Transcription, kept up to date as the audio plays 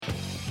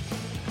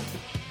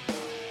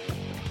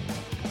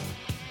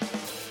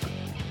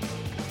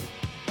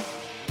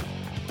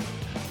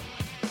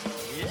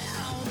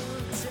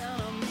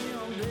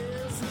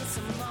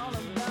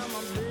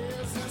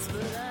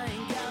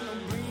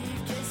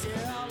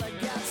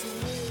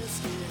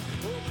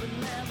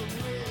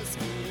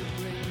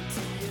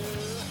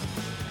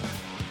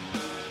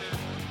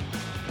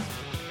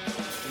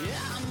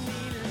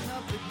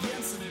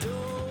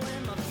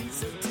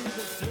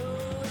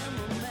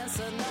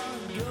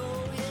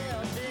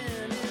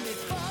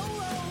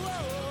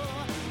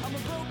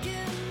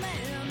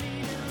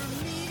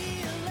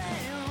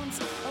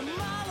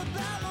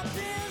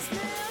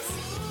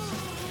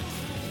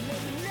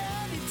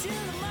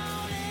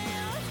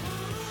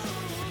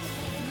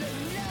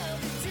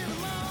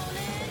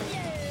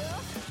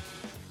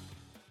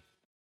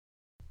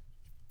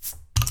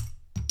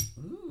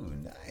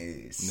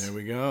Nice. There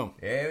we go.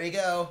 There we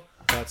go.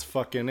 That's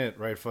fucking it,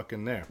 right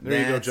fucking there. There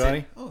you go, Johnny.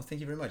 It. Oh,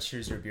 thank you very much.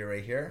 Here's your beer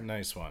right here.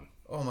 Nice one.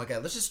 Oh my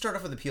god, let's just start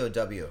off with the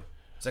POW.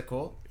 Is that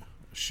cool?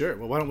 Sure.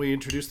 Well, why don't we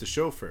introduce the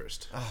show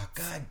first? Oh,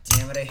 god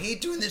damn it. I hate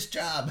doing this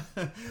job.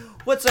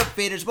 What's up,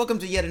 faders? Welcome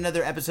to yet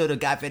another episode of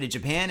Got Faded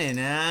Japan, and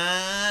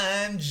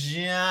I'm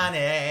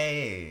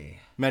Johnny.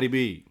 Matty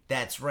B.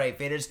 That's right,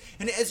 faders.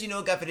 And as you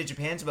know, Got Faded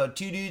Japan's about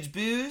two dudes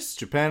booze.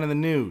 Japan in the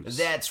news.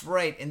 That's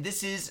right. And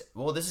this is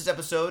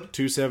episode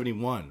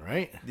 271,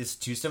 right? This is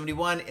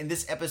 271, and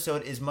this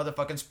episode is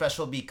motherfucking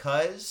special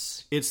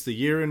because it's the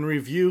year in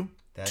review.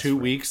 That's 2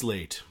 right. weeks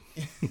late.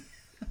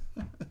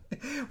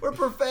 We're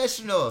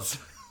professionals.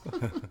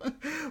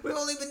 We've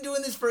only been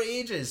doing this for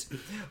ages.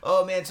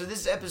 Oh man, so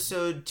this is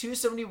episode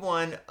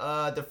 271,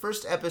 the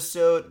first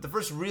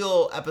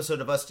real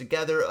episode of us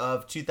together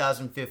of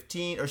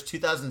 2015 or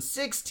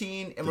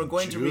 2016, and we're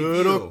going to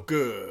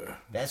review.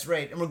 That's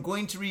right, and we're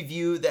going to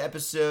review the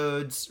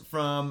episodes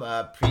from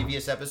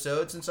previous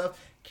episodes and stuff.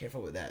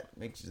 Careful with that.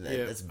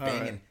 That's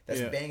banging. Right.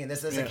 That's banging.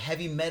 That's like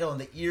heavy metal in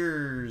the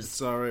ears.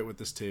 It's all right with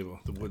this table.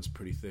 The wood's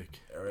pretty thick.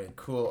 All right,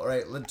 cool. All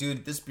right,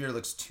 dude, this beer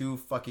looks too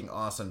fucking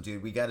awesome,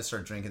 dude. We got to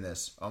start drinking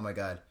this. Oh my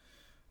god.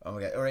 All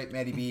right,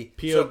 Matty B.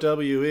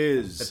 POW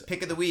is the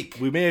pick of the week.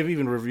 We may have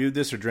even reviewed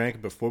this or drank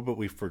it before, but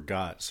we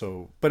forgot.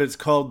 But it's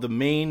called the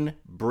Main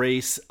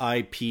Brace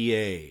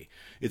IPA.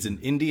 It's an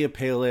India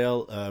Pale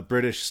Ale,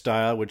 British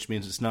style, which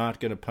means it's not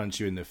going to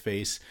punch you in the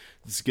face.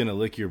 It's going to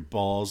lick your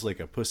balls like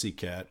a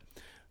pussycat.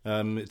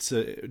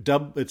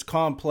 It's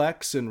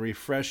complex and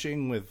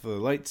refreshing with a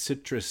light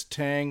citrus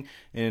tang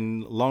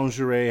and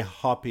lingering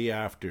hoppy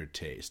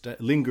aftertaste.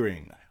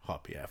 Lingering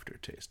hoppy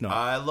aftertaste. No,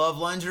 I love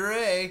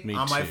lingerie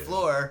on my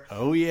floor.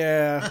 Oh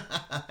yeah,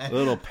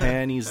 little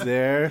panties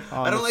there.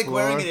 I don't like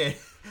wearing it.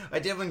 I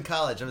did in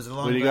college. I was a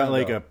long. When you got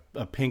like a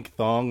pink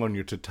thong on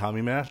your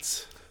tatami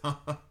mats.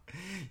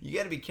 You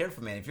got to be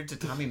careful, man. If your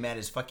tatami mat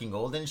is fucking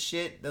old and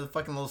shit, the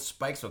fucking little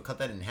spikes will cut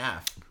that in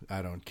half.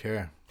 I don't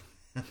care.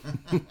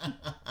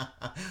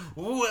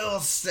 Well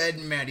said,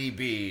 Matty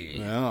B.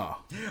 Yeah.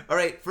 All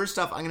right, first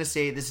off, I'm going to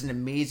say this is an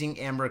amazing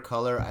amber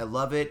color. I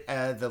love it.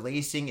 The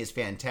lacing is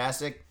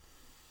fantastic.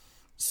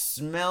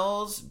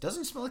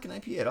 Doesn't smell like an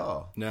IPA at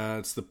all. No,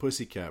 it's the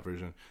Pussycat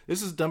version.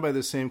 This is done by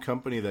the same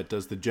company that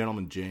does the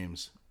Gentleman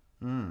James.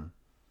 It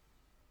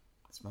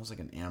smells like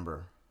an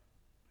amber.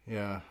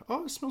 Yeah.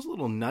 Oh, it smells a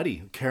little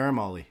nutty,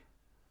 caramelly.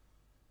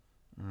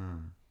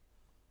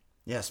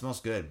 Yeah, it smells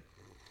good.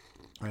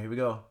 All right, here we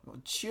go. Well,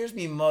 cheers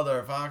me,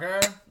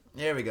 motherfucker.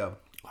 There we go.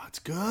 Oh, it's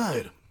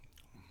good.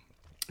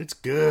 It's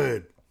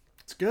good.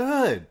 It's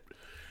good.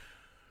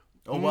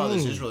 Oh, wow,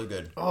 this is really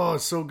good. Oh,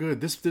 it's so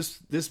good. I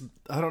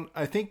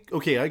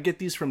get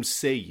these from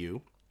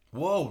Seiyu.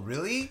 Whoa,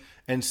 really?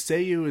 And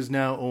Seiyu is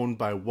now owned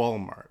by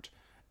Walmart.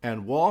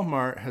 And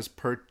Walmart has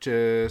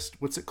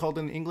purchased, what's it called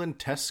in England?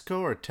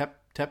 Tesco or Tesco?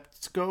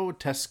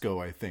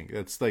 Tesco, I think.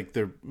 That's like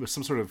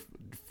some sort of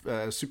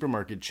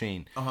supermarket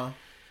chain. Uh-huh.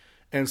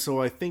 And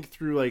so I think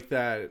through like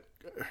that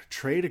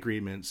trade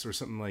agreements or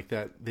something like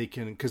that, they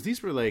can, because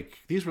these were like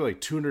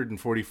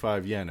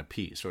 245 yen a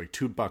piece, or like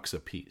 $2 a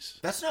piece.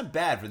 That's not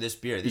bad for this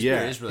beer. This beer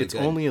is really good.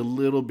 It's only a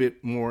little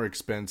bit more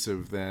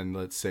expensive than,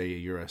 let's say,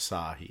 your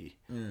Asahi.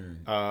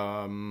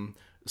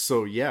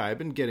 So yeah, I've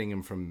been getting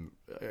them from,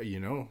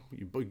 you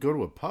go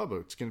to a pub,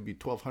 it's going to be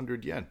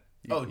 1,200 yen.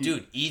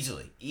 Dude,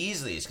 easily.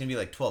 It's going to be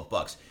like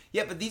 $12.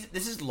 Yeah, but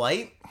this is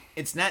light.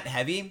 It's not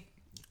heavy.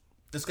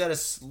 It's got a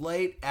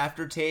slight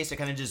aftertaste. It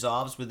kind of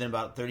dissolves within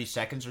about 30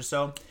 seconds or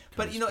so.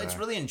 But, it's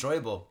really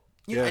enjoyable.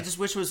 I just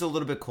wish it was a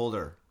little bit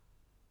colder.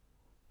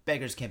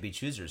 Beggars can't be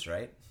choosers,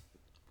 right?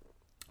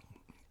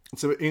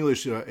 It's an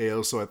English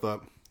ale, so I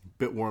thought a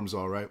bit warm's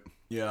all right.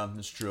 Yeah,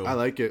 that's true. I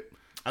like it.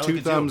 I like 2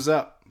 thumbs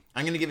up.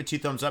 I'm going to give it 2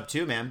 thumbs up,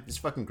 too, man. It's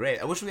fucking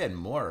great. I wish we had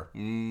more. A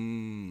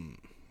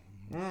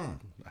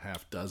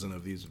half dozen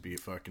of these would be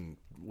fucking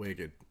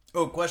wicked.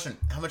 Oh, question.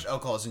 How much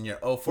alcohol is in here?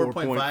 Oh,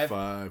 4.5?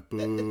 4.5.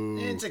 Boo.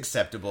 It's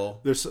acceptable.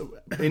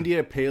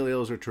 India Pale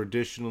Ales are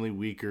traditionally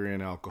weaker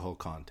in alcohol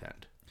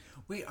content.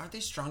 Wait, aren't they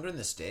stronger in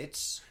the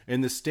States?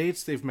 In the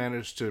States, they've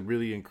managed to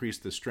really increase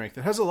the strength.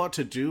 It has a lot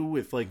to do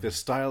with like the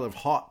style of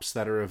hops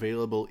that are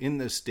available in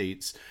the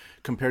States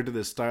compared to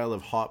the style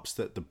of hops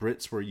that the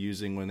Brits were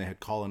using when they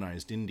had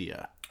colonized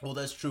India. Well,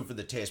 that's true for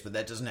the taste, but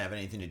that doesn't have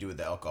anything to do with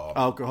the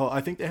alcohol.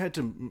 I think they had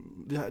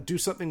to do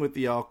something with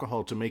the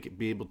alcohol to make it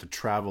be able to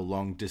travel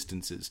long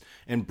distances.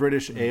 And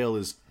British ale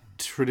is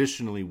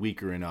traditionally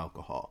weaker in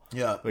alcohol.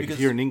 Yeah. Like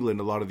here in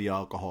England, a lot of the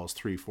alcohol is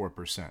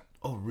 3-4%.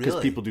 Oh, really?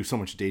 Because people do so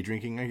much day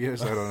drinking, I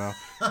guess. I don't know.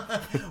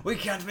 We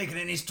can't make it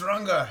any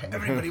stronger.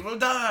 Everybody will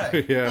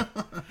die. Yeah.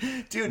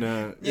 Dude.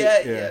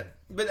 Yeah.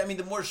 But, I mean,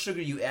 the more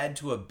sugar you add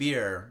to a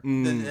beer,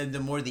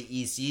 the more the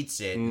yeast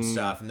eats it and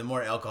stuff, and the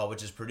more alcohol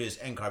which is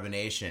produced and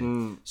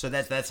carbonation. So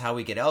that's how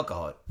we get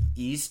alcohol.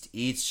 Yeast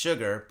eats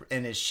sugar,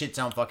 and it shits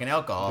out fucking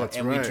alcohol. That's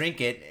and right. we drink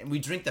it, and we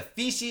drink the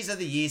feces of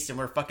the yeast, and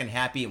we're fucking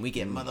happy, and we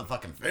get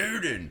motherfucking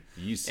food.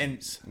 Yeasts.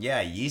 And, yeah,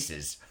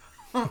 yeasts.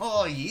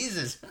 Oh,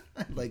 Jesus.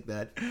 I like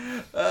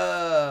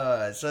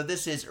that. So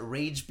this is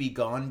Rage Be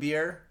Gone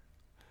beer.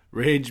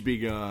 Rage be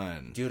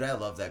gone. Dude, I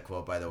love that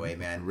quote, by the way,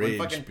 man.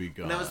 Rage be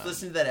gone. When I was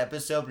listening to that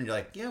episode, and you're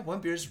like, yeah,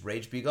 1 beer's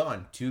Rage Be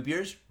Gone. 2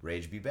 beers,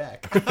 Rage Be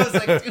Back. I was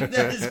like, dude,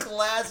 that is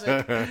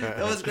classic.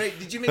 That was great.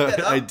 Did you make that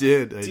up? I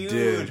did.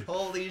 Dude,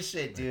 holy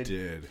shit, dude. I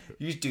did.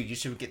 You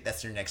should get,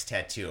 that's your next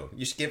tattoo.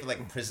 You should get it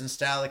like prison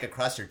style, like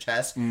across your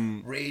chest.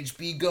 Rage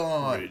Be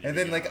Gone. Rage and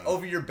then be like gone.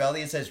 over your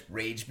belly, it says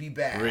Rage Be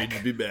Back.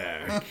 Rage be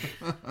back.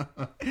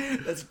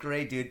 That's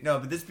great, dude. No,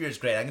 but this beer is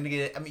great.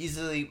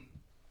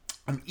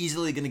 I'm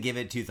easily gonna give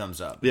it 2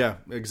 thumbs up. Yeah,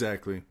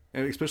 exactly.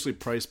 And especially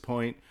price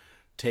point,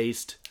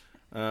 taste,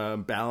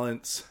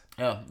 balance.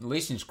 Oh, the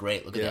lacing's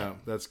great. Look at that. Yeah,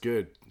 that's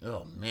good.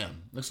 Oh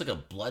man, looks like a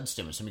blood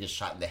stem when somebody gets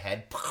shot in the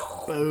head.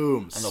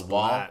 Boom. On the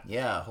wall.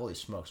 Yeah, holy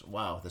smokes.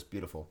 Wow, that's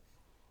beautiful.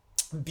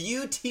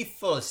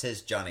 Beautiful,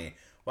 says Johnny.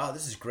 Wow,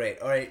 this is great.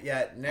 All right,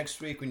 yeah,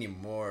 next week we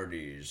need more of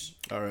these.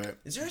 All right.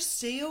 Is there a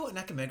Seiyo in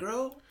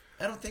Nakameguro?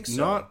 I don't think so.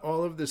 Not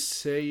all of the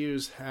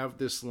seiyus have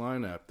this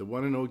lineup. The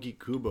one in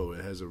Ogikubo,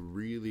 it has a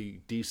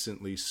really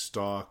decently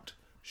stocked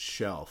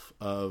shelf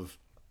of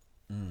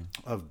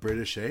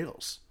British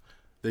ales.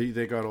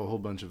 They got a whole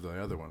bunch of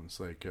the other ones,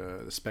 like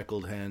the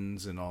speckled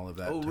hens and all of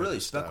that. Oh, type really?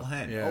 of stuff. Speckled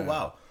hen. Yeah. Oh,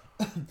 wow.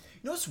 You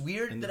know what's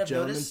weird And that the I've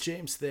Gentleman noticed?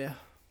 James there.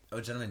 Oh,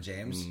 Gentleman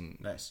James?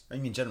 Nice. I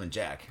mean, Gentleman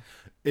Jack.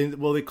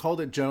 Well, they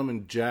called it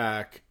Gentleman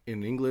Jack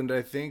in England,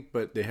 I think,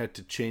 but they had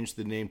to change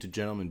the name to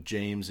Gentleman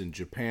James in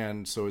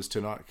Japan so as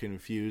to not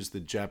confuse the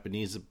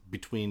Japanese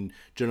between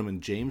Gentleman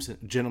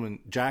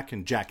Jack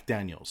and Jack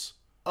Daniels.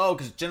 Oh,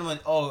 because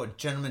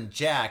Gentleman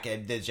Jack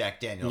and the Jack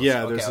Daniels.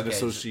 Yeah, Okay, there's an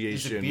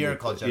association. There's a beer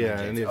called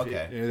Gentleman James.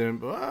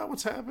 And then,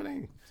 what's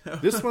happening?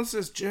 This one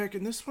says Jack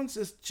and this one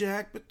says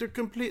Jack, but they're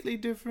completely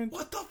different.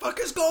 What the fuck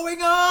is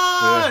going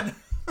on? Yeah.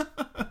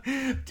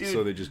 Dude.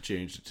 So they just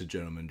changed it to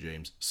Gentleman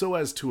James so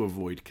as to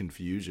avoid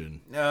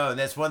confusion. No,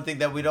 that's one thing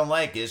that we don't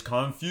like is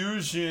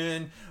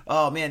confusion.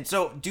 Oh man,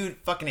 so dude,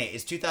 fucking A,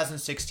 it's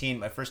 2016,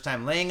 my first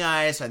time laying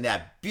eyes on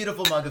that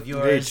beautiful mug of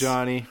yours. Hey,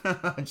 Johnny.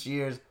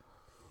 Cheers.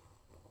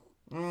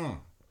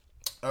 All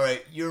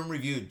right, year in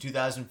review,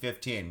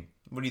 2015.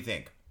 What do you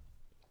think?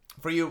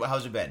 For you,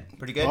 how's it been?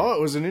 Pretty good? Oh,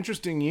 it was an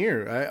interesting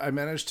year. I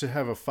managed to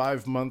have a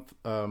 5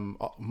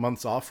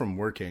 months off from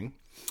working.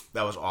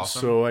 That was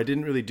awesome. So I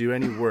didn't really do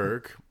any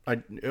work.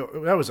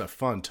 That was a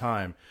fun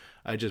time.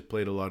 I just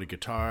played a lot of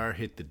guitar,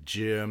 hit the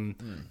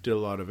gym, did a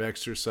lot of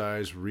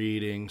exercise,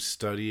 reading,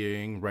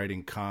 studying,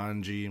 writing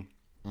kanji.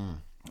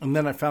 And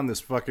then I found this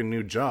fucking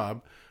new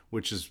job,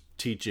 which is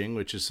teaching,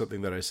 which is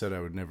something that I said I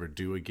would never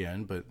do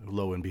again. But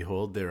lo and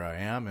behold, there I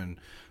am. And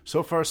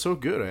so far, so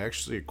good. I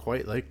actually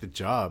quite like the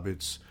job.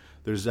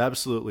 There's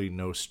absolutely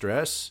no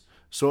stress.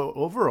 So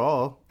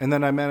overall, and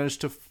then I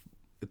managed to,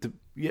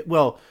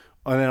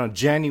 and then on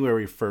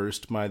January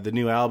 1st, the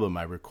new album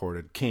I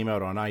recorded came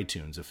out on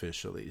iTunes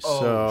officially. Oh,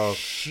 so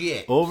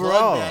shit.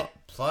 overall,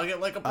 plug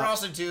it like a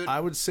prostitute. I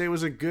would say it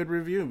was a good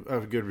review.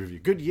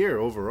 Good year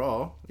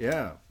overall.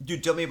 Yeah.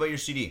 Dude, tell me about your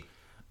CD.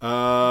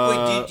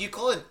 Wait, do you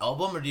call it an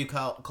album or do you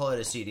call it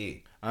a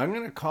CD? I'm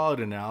going to call it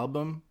an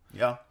album.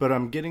 Yeah. But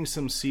I'm getting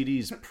some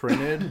CDs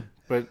printed.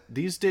 But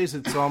these days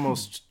it's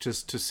almost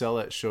just to sell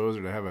at shows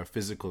or to have a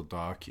physical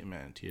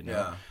document, you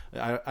know?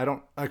 Yeah. I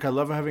don't, like, I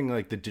love having,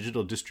 like, the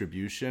digital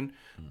distribution,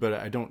 but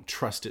I don't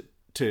trust it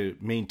to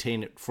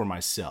maintain it for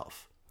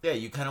myself. Yeah,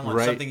 you kind of want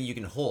something you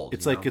can hold.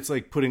 It's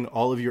like putting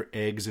all of your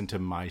eggs into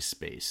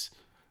MySpace.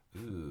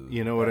 Ooh,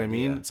 you know what I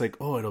mean? It's like,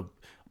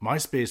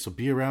 MySpace will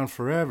be around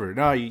forever.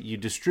 No, you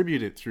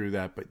distribute it through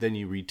that, but then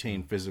you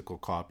retain physical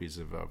copies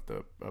of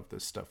the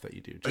stuff that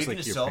you do. Just Are you like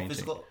going to sell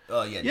physical?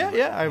 Oh, yeah.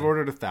 Yeah, I've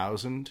ordered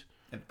 1,000.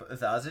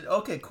 1,000?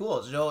 Okay,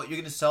 cool. So you're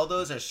going to sell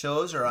those at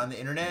shows or on the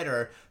internet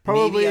or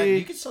probably maybe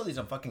you can sell these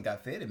on fucking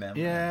Got Faded, man.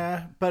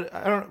 Yeah, but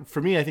I don't.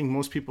 For me, I think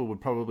most people would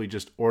probably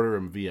just order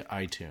them via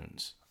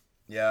iTunes.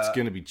 Yeah, it's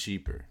going to be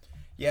cheaper.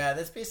 Yeah,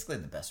 that's basically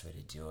the best way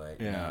to do it.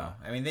 Yeah, you know?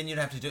 I mean, then you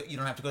don't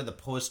have to go to the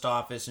post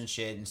office and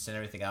shit and send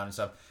everything out and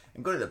stuff.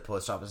 And go to the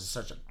post office is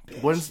such a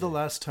bitch. When's the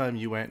last time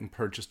you went and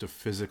purchased a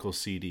physical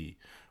CD?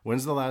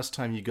 When's the last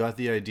time you got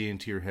the idea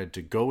into your head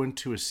to go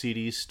into a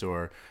CD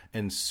store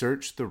and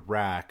search the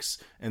racks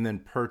and then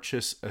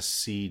purchase a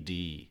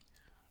CD?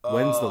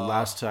 When's the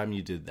last time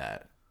you did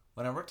that?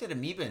 When I worked at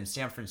Amoeba in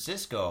San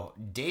Francisco,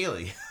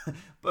 daily,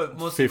 but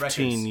mostly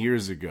 15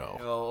 years ago.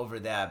 Over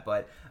that,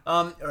 but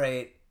all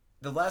right.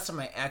 The last time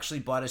I actually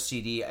bought a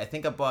CD, I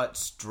think I bought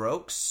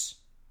Strokes.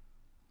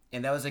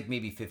 And that was like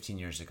maybe 15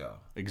 years ago.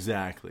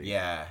 Exactly.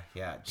 Yeah.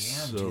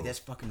 Damn, dude, that's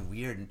fucking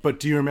weird.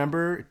 But do you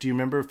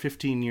remember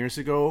 15 years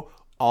ago,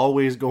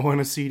 always go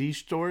into CD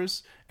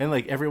stores, and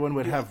like everyone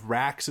would have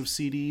racks of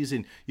CDs,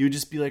 and you would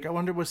just be like, I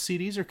wonder what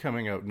CDs are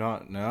coming out.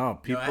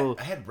 People.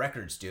 I had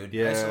records, dude.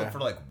 Yeah. I used to look for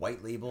like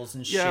white labels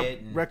and Yeah,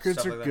 shit. And records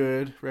stuff are like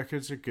good.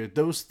 Records are good.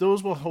 Those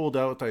will hold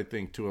out, I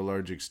think, to a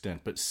large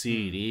extent. But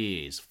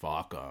CDs,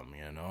 fuck them,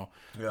 you know.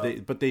 Yeah.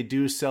 But they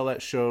do sell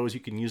at shows. You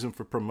can use them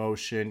for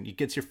promotion. It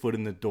gets your foot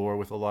in the door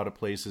with a lot of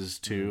places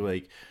too.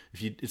 Like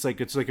it's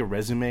like a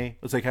resume.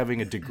 It's like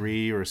having a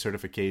degree or a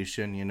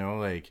certification. You know,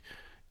 like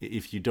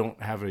if you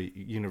don't have a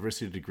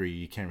university degree,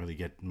 you can't really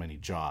get many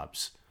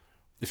jobs.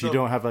 If you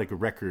don't have like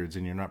records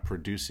and you're not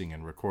producing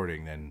and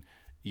recording, then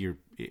you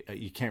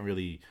can't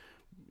really,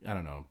 I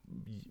don't know,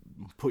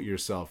 put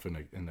yourself in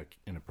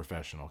a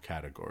professional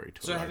category.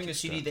 So having a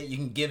CD that you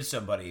can give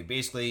somebody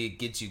basically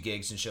gets you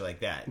gigs and shit like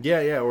that.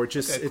 Yeah, or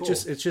just Okay, cool.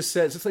 it just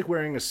says it's like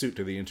wearing a suit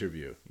to the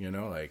interview. You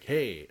know, like,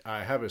 hey,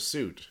 I have a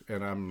suit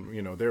and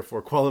I'm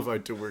therefore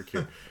qualified to work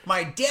here.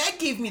 My dad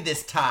gave me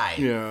this tie.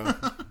 Yeah.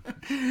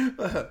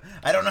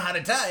 I don't know how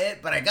to tie it,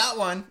 but I got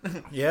one.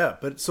 Yeah,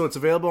 but so it's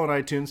available on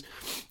iTunes,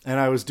 and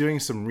I was doing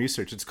some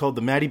research. It's called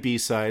the Maddie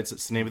B-Sides.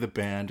 It's the name of the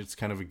band. It's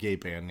kind of a gay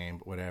band name,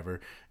 but whatever.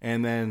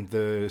 And then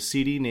the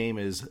CD name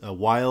is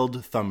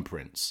Wild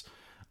Thumbprints.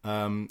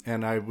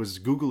 And I was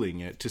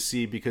Googling it to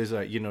see because,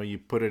 you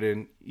put it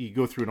in, you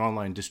go through an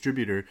online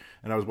distributor,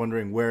 and I was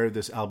wondering where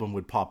this album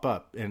would pop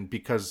up. And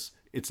because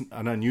it's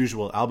an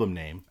unusual album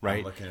name, right?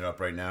 I'm looking it up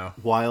right now.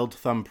 Wild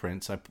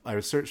Thumbprints. I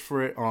searched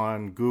for it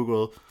on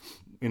Google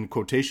in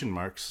quotation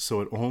marks,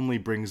 so it only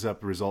brings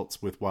up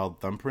results with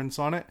Wild Thumbprints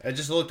on it. I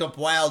just looked up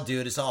wild,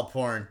 dude. It's all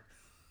porn.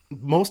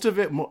 Most of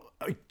it,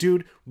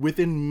 dude,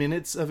 within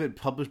minutes of it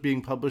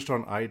being published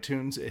on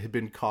iTunes, it had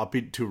been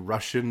copied to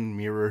Russian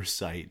mirror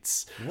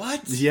sites.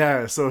 What?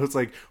 Yeah, so it's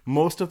like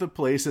most of the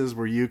places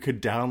where you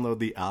could download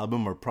the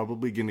album are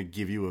probably going to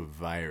give you a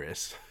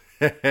virus.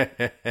 What?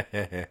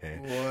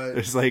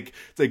 It's like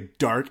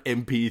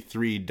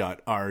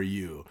darkmp3.ru.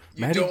 You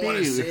don't want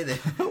to say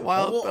that.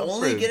 Wild We'll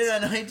only Thumbprints. get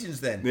it on iTunes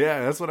then.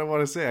 Yeah, that's what I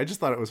want to say. I just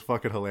thought it was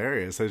fucking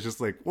hilarious. I was just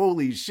like,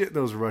 holy shit,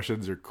 those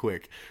Russians are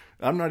quick.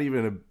 I'm not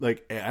even I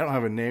don't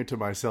have a name to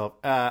myself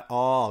at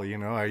all,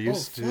 I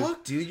used to.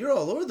 Fuck, dude, you're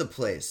all over the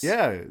place.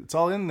 Yeah, it's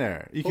all in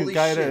there. You can Holy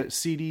guide shit. a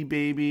CD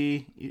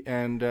baby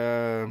and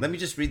Let me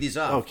just read these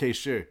off. Okay,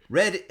 sure.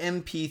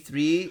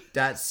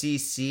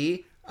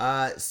 redmp3.cc,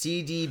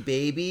 CD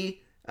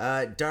baby,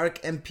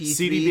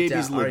 CD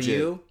baby's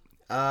darkmp3.ru,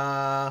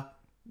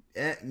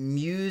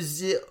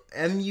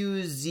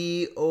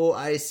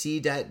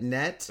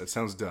 muzoic.net. That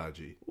sounds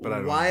dodgy, but I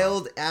don't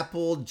Wild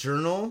Apple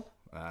Journal,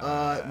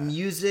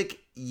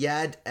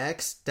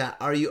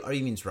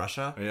 musicyadx.ru means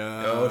Russia.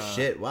 Yeah. Oh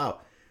shit! Wow.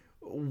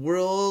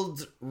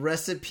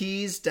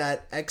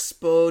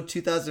 Worldrecipes.expo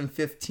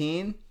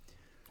 2015.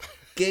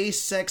 Gay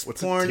sex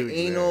What's it porn doing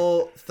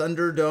anal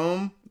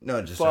Thunderdome.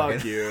 No, just Fuck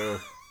joking. you.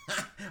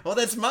 Oh,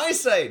 that's my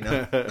site.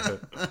 No.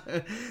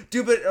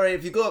 Dude, but all right,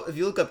 if you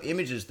look up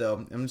images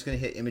though, I'm just gonna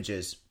hit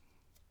images.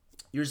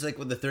 Yours is like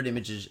with the third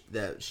image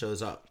that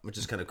shows up, which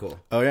is kind of cool.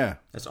 Oh yeah,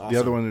 That's awesome. The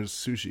other one is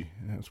sushi.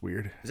 Yeah, that's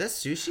weird. Is that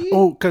sushi?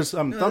 Oh, because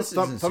this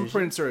isn't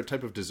thumbprints are a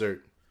type of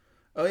dessert.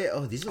 Oh yeah.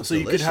 Oh, these look So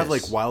delicious. you could have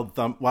like wild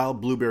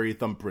blueberry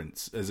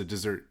thumbprints as a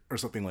dessert or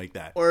something like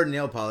that, or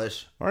nail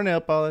polish. or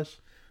nail polish.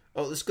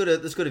 Oh, let's go to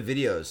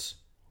videos.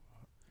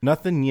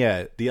 Nothing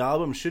yet. The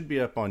album should be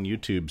up on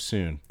YouTube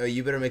soon. Oh,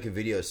 you better make a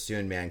video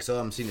soon, man. Because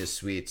all I'm seeing is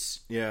sweets.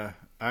 Yeah,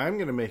 I'm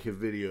gonna make a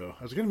video.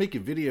 I was gonna make a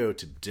video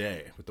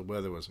today, but the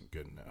weather wasn't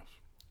good enough.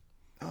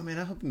 Oh man,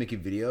 I hope you make a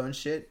video and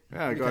shit.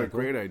 Yeah, I got a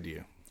great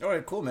idea. All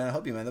right, cool, man. I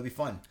hope you, man. That'll be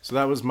fun. So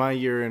that was my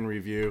year in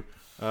review.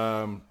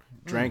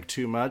 Drank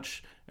too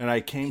much, and I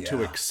came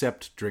to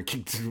accept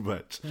drinking too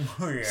much.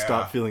 Yeah.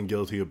 Stop feeling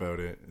guilty about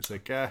it. It's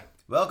like,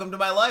 Welcome to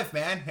my life,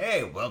 man.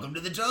 Hey, welcome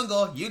to the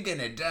jungle. You're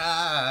gonna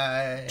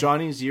die.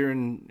 Johnny's year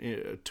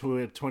in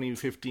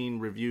 2015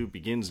 review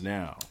begins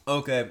now.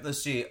 Okay,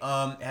 let's see.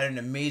 Had an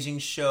amazing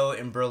show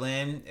in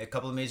Berlin. A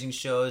couple amazing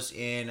shows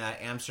in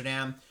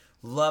Amsterdam.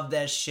 Love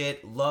that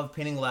shit. Love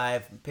painting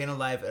live. Painted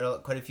live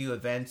at quite a few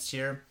events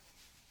here.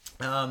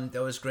 That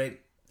was great.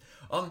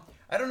 I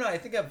don't know. I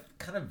think I've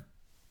kind of.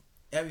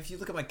 If you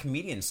look at my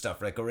comedian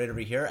stuff, right, go right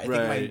over here. I think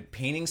my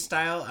painting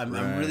style, I'm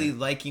really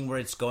liking where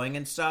it's going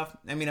and stuff.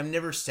 I mean, I'm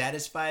never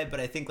satisfied, but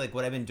I think like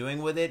what I've been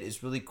doing with it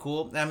is really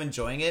cool. I'm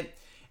enjoying it,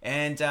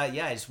 and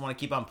I just want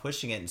to keep on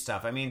pushing it and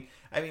stuff. I mean,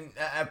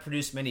 I've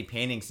produced many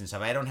paintings and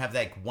stuff. I don't have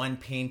like one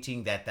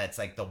painting that's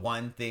like the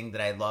one thing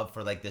that I love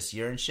for like this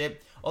year and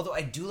shit. Although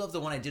I do love the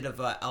one I did of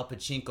Al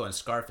Pacino and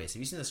Scarface. Have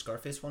you seen the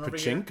Scarface one over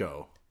here?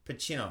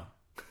 Pacino.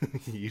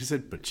 You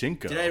said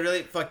pachinko. Did I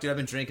really? Fuck, dude, I've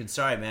been drinking.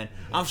 Sorry, man.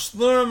 I'm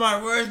slurring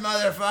my words,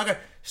 motherfucker.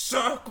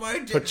 Suck my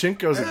dick.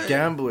 Pachinko's a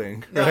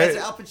gambling, No, right? it's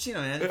Al Pacino,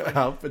 man.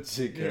 Al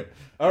Pacino.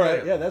 All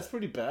right, yeah, that's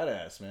pretty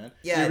badass, man.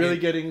 Yeah, You're really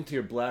dude. getting into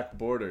your black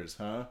borders,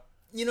 huh?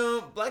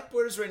 Black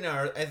borders right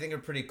now I think are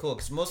pretty cool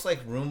because most like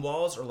room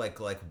walls are like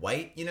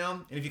white,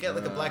 and if you got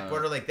like a black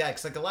border like that,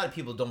 because like a lot of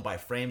people don't buy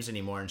frames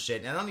anymore and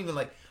shit, and I don't even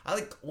I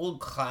like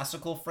old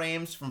classical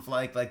frames from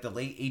like the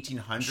late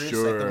 1800s,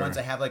 sure. like the ones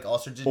that have like all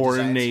sorts of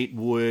ornate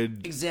designs.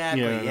 Wood,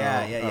 exactly,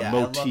 yeah,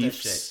 motifs. I love that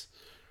shit.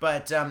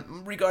 But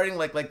regarding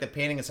like the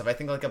painting and stuff, I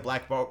think like a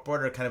black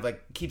border kind of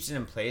like keeps it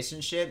in place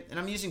and shit, and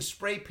I'm using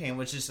spray paint,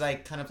 which is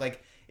like kind of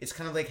like. It's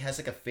kind of like has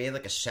like a fade,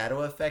 like a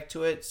shadow effect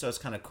to it, so it's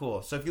kind of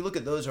cool. So if you look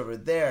at those over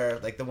there,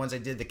 like the ones I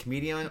did, the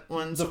comedian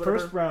ones. The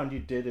first round you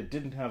did, it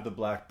didn't have the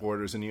black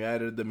borders, and you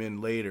added them in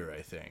later,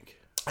 I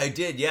think. I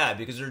did, yeah,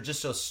 because they're just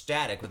so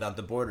static without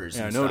the borders.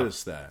 Yeah, and I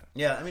noticed that.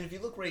 Yeah, I mean, if you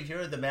look right here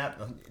at the map,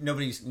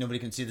 nobody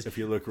can see this. If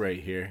you look right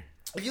here.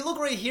 If you look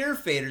right here,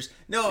 faders.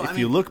 No, if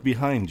you look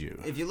behind you.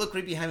 If you look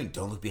right behind me,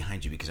 don't look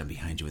behind you because I'm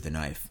behind you with a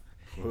knife.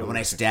 And when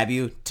I stab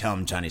you, tell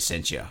him Johnny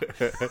sent you.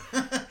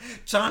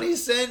 Johnny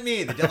sent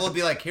me. The devil will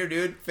be like, here,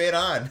 dude, fade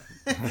on.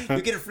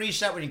 You get a free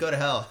shot when you go to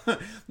hell.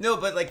 No,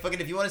 but like, fucking,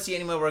 if you want to see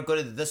any more work, go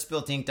to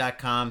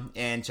thespiltink.com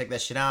and check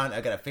that shit out.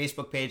 I've got a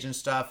Facebook page and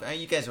stuff.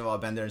 You guys have all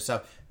been there and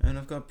stuff. And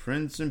I've got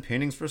prints and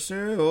paintings for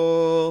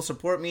sale.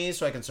 Support me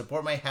so I can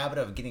support my habit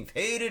of getting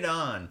faded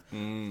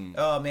on.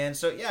 Oh, man.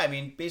 So, yeah, I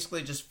mean,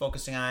 basically just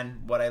focusing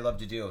on what I love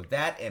to do.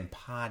 That and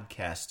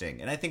podcasting.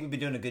 And I think we've been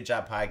doing a good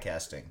job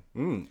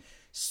podcasting.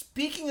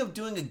 Speaking of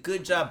doing a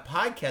good job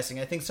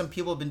podcasting, I think some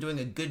people have been doing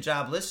a good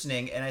job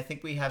listening, and I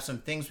think we have some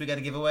things we got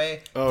to give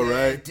away. Oh,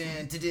 right.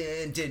 I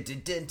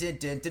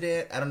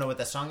don't know what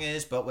that song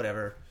is, but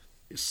whatever.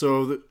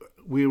 So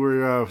we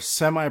were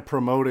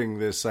semi-promoting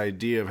this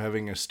idea of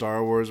having a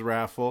Star Wars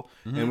raffle,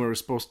 and we were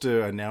supposed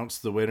to announce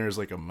the winners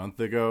like a month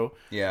ago.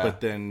 Yeah.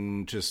 But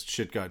then just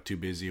shit got too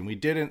busy, and we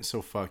didn't,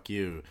 so fuck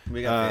you.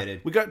 We got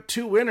faded. We got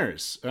 2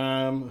 winners.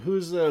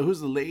 Who's the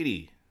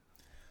lady?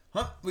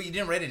 Huh? Well, you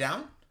didn't write it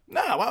down?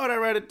 No, why would I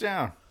write it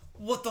down?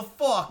 What the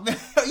fuck, man?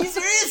 Are you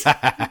serious?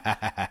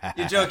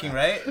 You're joking,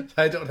 right?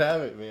 I don't have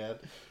it, man.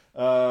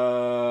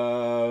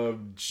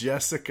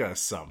 Jessica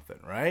something,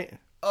 right?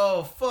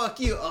 Oh, fuck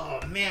you. Oh,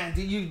 man.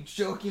 Dude, you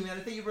joking, man. I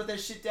think you wrote that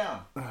shit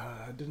down.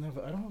 I don't have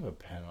a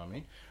pen on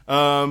me.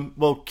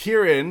 Well,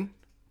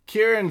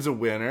 Kieran's a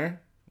winner.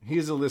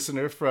 He's a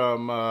listener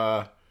from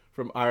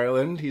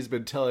Ireland. He's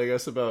been telling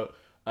us about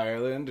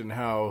Ireland and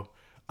how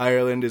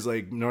Ireland is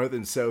like North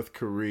and South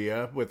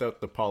Korea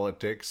without the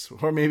politics,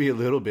 or maybe a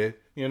little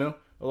bit. A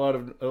lot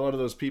of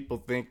those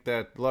people think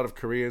that a lot of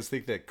Koreans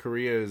think that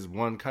Korea is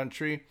one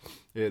country,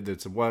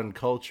 it's one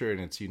culture, and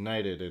it's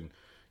united. And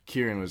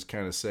Kieran was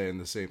kind of saying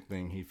the same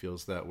thing. He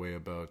feels that way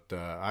about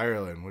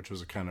Ireland, which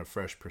was a kind of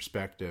fresh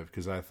perspective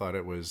because I thought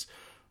it was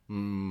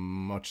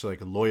much like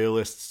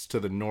loyalists to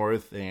the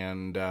north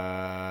and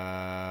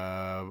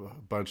a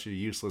bunch of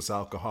useless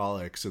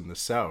alcoholics in the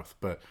south,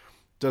 but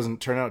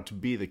doesn't turn out to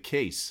be the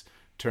case.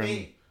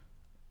 Hey,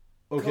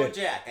 okay.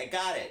 Kojak, I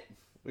got it.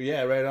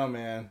 Yeah, right on,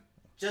 man.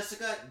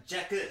 Jessica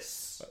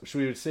Jackus.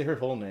 Should we say her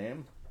whole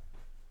name?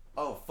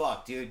 Oh,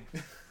 fuck, dude.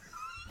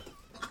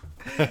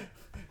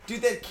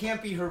 Dude, that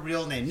can't be her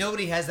real name.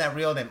 Nobody has that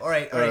real name. All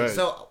right.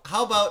 So,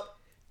 how about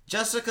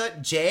Jessica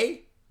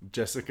J?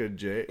 Jessica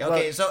J.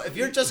 Okay, so if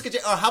you're Jessica J,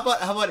 or how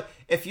about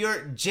if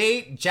you're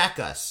J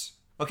Jackus?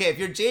 Okay, if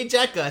you're J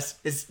Jackus,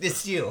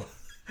 it's you.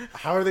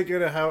 How are they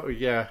gonna?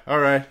 Yeah, all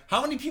right.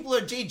 How many people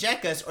are J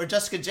Jackus or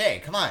Jessica J?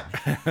 Come on.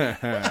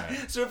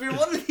 So if you're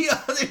one or the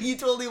other, you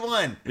totally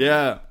won.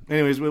 Yeah.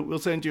 Anyways, we'll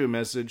send you a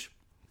message.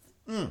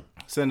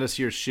 Send us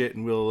your shit,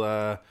 and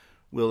we'll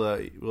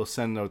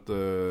send out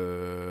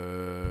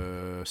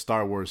the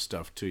Star Wars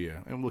stuff to you,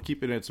 and we'll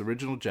keep it in its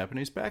original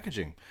Japanese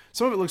packaging.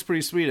 Some of it looks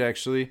pretty sweet,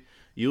 actually.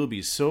 You will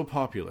be so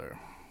popular.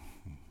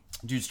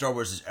 Dude, Star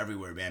Wars is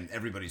everywhere, man.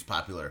 Everybody's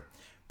popular.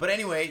 But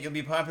anyway, you'll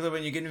be popular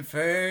when you're getting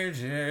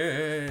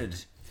faded.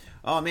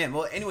 Oh, man.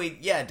 Well, anyway,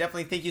 yeah,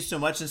 definitely thank you so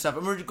much and stuff.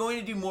 And we're going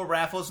to do more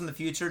raffles in the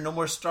future. No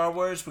more Star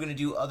Wars. We're going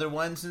to do other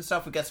ones and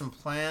stuff. We got some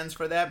plans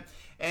for that.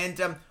 And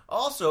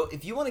also,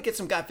 if you want to get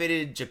some Got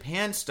Faded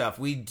Japan stuff,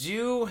 we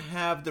do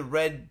have the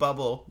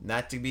Redbubble,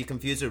 not to be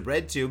confused with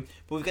RedTube,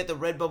 but we've got the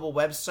Redbubble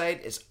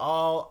website. It's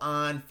all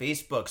on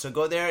Facebook. So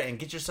go there and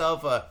get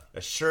yourself a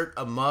shirt,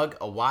 a mug,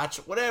 a watch,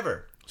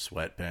 whatever.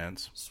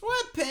 Sweatpants.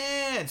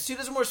 Who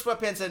doesn't wear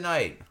sweatpants at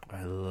night?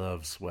 I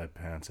love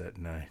sweatpants at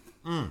night.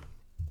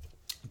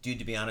 Dude,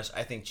 to be honest,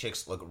 I think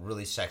chicks look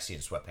really sexy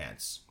in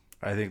sweatpants.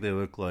 I think they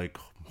look like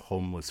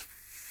homeless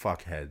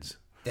fuckheads.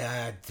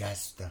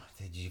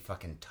 You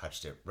fucking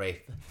touched it,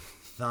 right?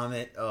 Thumb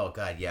it. Oh,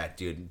 God, yeah,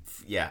 dude.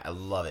 Yeah, I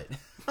love it.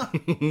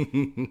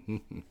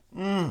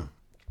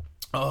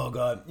 Oh,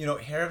 God.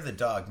 Hair of the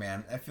dog,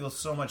 man. I feel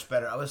so much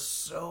better. I was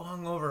so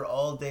hungover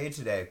all day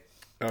today.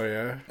 Oh,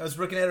 yeah? I was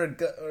working at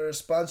our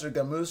sponsor,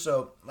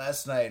 Gamuso,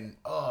 last night, and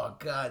oh,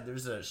 God,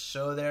 there's a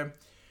show there.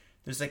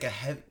 There's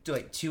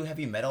like two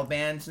heavy metal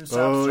bands and stuff.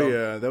 Oh,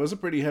 yeah. That was a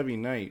pretty heavy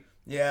night.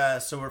 Yeah,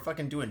 so we're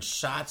fucking doing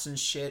shots and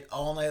shit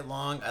all night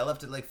long. I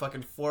left at like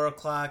fucking 4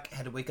 o'clock.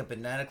 Had to wake up at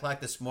 9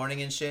 o'clock this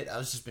morning and shit. I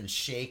was just been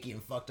shaky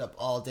and fucked up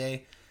all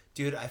day.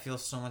 Dude, I feel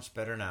so much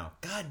better now.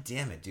 God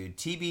damn it, dude.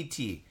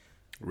 TBT.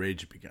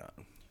 Rage begun.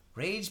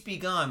 Rage be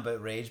gone,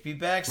 but rage be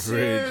back soon.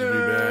 Rage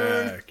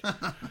be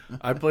back.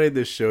 I played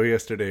this show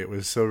yesterday. It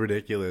was so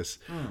ridiculous.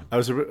 I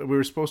was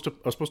supposed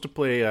to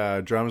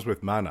play drums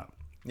with Mana.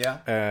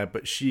 Yeah.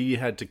 But she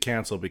had to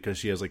cancel because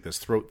she has like this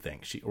throat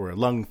thing, or a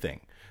lung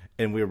thing,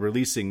 and we're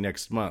releasing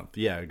next month.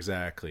 Yeah,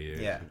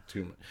 exactly. Yeah.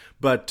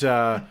 But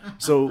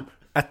so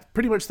at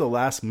pretty much the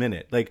last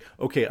minute, like,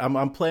 okay,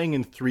 I'm playing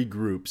in 3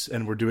 groups,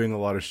 and we're doing a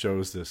lot of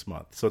shows this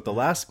month. So at the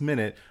last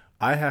minute,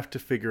 I have to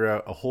figure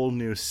out a whole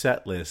new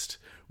set list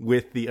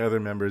with the other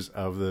members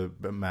of the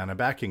Mana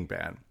backing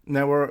band.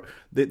 Now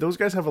those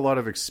guys have a lot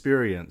of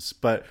experience,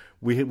 but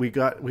we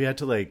had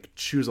to like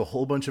choose a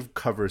whole bunch of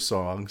cover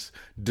songs,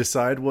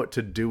 decide what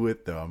to do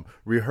with them,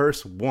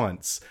 rehearse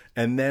once,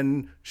 and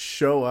then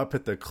show up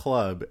at the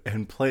club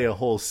and play a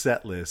whole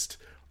set list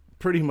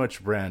pretty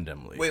much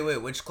randomly.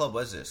 Wait, which club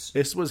was this?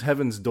 This was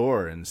Heaven's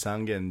Door in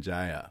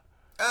Sangenjaya.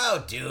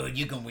 Oh, dude,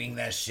 you can wing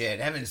that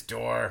shit. Heaven's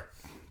Door.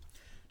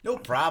 No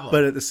problem.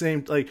 But at the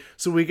same, like,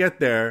 so we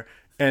get there.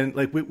 And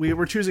like we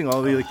were choosing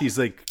all the like these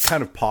like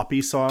kind of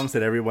poppy songs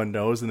that everyone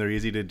knows and they're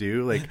easy to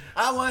do. Like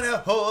I wanna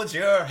hold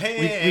your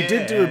hand. We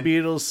did do a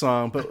Beatles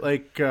song, but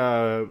like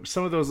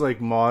some of those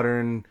like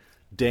modern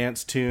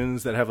dance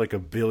tunes that have like a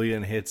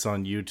billion hits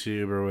on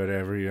YouTube or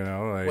whatever, you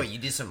know. Like, what, you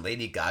did some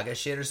Lady Gaga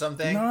shit or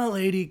something? Not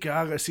Lady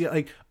Gaga. See,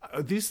 like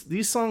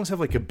these songs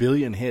have like a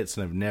billion hits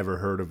and I've never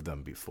heard of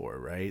them before,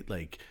 right?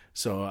 Like,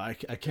 so I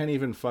can't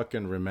even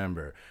fucking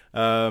remember.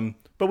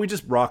 But we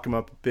just rock them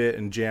up a bit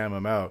and jam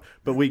them out.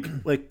 But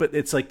but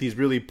it's like these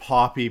really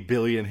poppy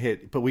billion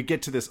hit. But we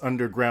get to this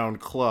underground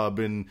club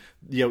in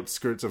the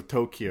outskirts of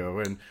Tokyo,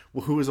 and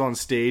who is on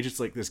stage? It's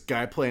like this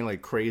guy playing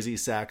like crazy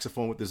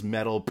saxophone with this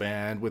metal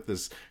band with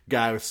this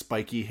guy with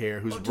spiky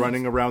hair who's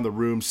running around the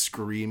room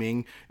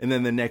screaming. And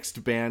then the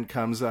next band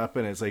comes up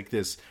and it's like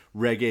this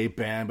reggae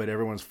band, but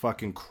everyone's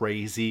fucking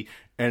crazy.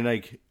 And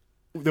like,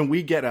 then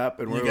we get up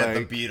and we're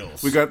like, the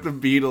Beatles. We got the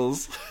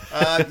Beatles.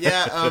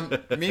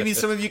 Maybe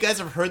some of you guys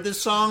have heard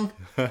this song.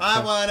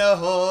 I wanna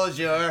hold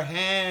your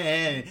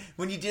hand.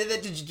 When you did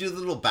that, did you do a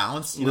little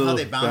bounce? You know how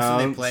they bounce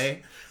when they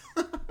play?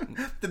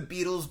 The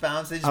Beatles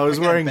bounce. I was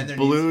wearing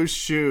blue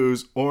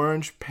shoes,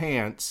 orange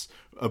pants,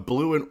 a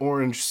blue and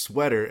orange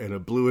sweater, and a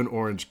blue and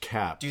orange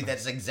cap. Dude,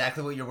 that's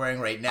exactly what you're wearing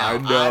right now. I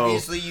know.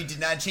 Obviously, you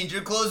did not change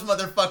your clothes,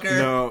 motherfucker.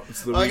 No,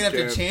 it's the weekend. I'm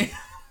gonna have to change.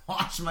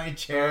 Wash my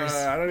chairs.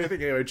 I don't even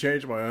think I would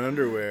change my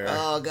underwear.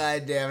 Oh,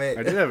 god damn it.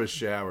 I did have a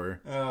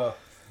shower. Oh.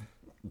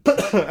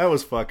 That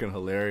was fucking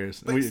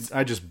hilarious.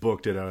 I just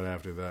booked it out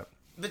after that.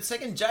 But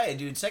Second Jaya,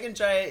 dude. Second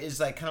Jaya is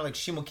like kind of like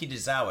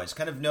Shimokitazawa. It's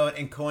kind of known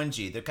in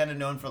Koenji. They're kind of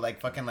known for like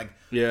fucking like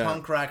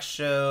punk rock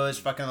shows,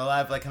 fucking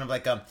alive, like kind of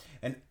like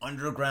an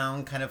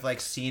underground kind of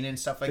like scene and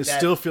stuff like that. It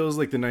still feels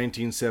like the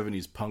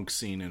 1970s punk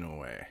scene in a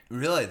way.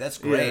 Really? That's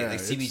great. Yeah, like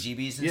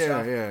CBGBs and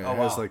stuff? Yeah. Oh, it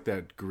has like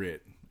that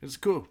grit. It's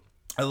cool.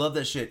 I love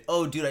that shit.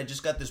 Oh, dude, I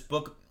just got this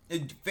book.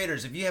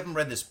 Faders, if you haven't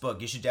read this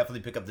book, you should definitely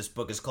pick up this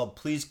book. It's called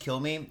Please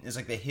Kill Me. It's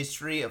like the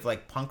history of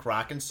like punk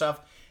rock and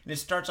stuff. And it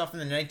starts off in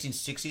the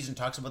 1960s and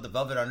talks about the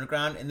Velvet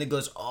Underground, and then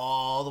goes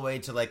all the way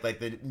to like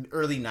the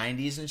early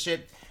 90s and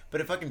shit. But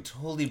it fucking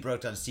totally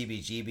broke down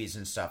CBGBs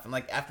and stuff. And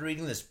like after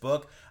reading this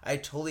book, I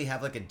totally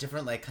have like a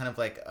different like kind of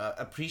like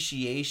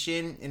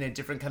appreciation and a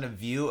different kind of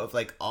view of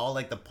like all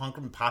like the punk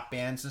and pop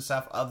bands and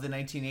stuff of the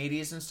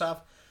 1980s and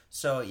stuff.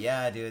 So,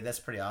 yeah, dude,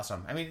 that's pretty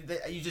awesome. I mean,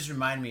 you just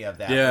remind me of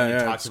that when you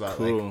talked about,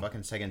 cool. Like,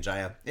 fucking Second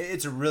Jaya.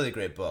 It's a really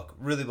great book.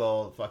 Really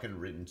well fucking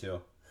written, too.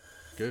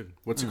 Good.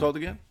 What's it called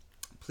again?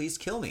 Please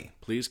Kill Me.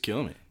 Please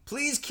Kill Me.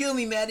 Please kill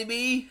me, Maddie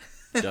B.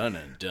 Done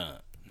and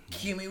done.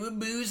 Kill me with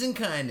booze and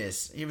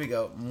kindness. Here we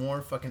go.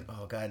 More fucking...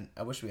 Oh, God.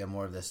 I wish we had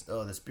more of this.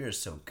 Oh, this beer is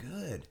so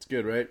good. It's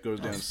good, right? Goes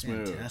down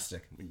smooth.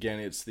 Fantastic.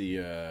 Again, it's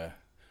the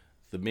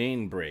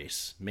main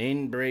brace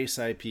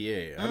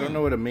IPA. I don't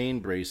know what a main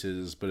brace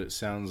is, but it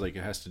sounds like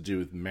it has to do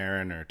with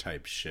Mariner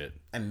type shit.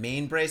 A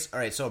main brace. All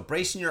right, so a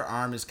brace in your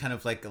arm is kind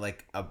of like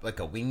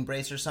a wing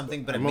brace or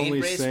something. But I'm a main only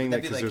brace, saying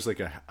that because there's like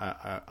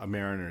a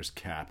Mariner's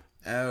cap.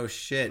 Oh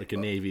shit! Like a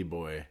Navy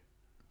boy.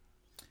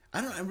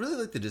 I really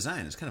like the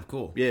design. It's kind of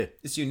cool. Yeah,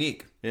 it's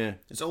unique. Yeah,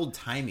 it's old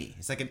timey.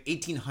 It's like an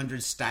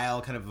 1800s style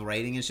kind of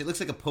writing and shit. It looks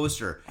like a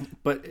poster.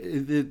 But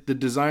the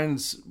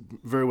design's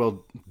very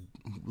well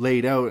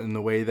laid out in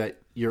the way that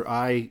your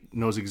eye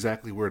knows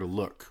exactly where to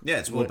look. Yeah,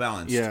 it's well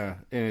balanced. Yeah,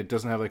 and it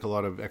doesn't have like a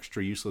lot of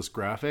extra useless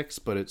graphics,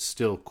 but it's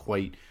still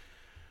quite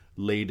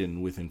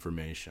laden with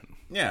information.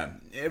 Yeah,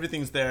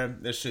 everything's there.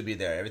 This should be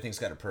there. Everything's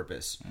got a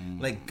purpose.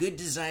 Like good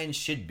design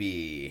should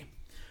be.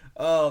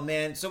 Oh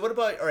man, so what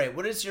about, all right,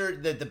 what is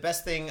the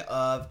best thing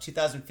of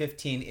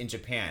 2015 in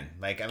Japan?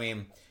 Like, I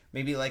mean,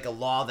 maybe like a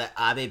law that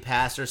Abe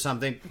passed or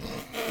something.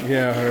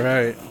 Yeah, all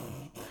right.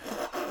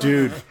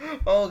 Dude.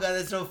 Oh god,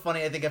 that's so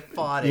funny. I think I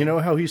fought it. You know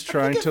how he's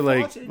trying to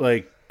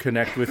like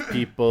connect with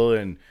people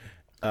and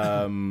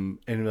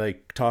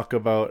like talk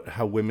about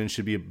how women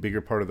should be a bigger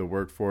part of the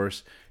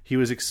workforce. He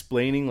was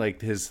explaining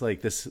like his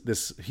like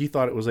this he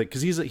thought it was like,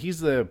 because he's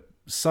the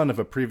son of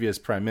a previous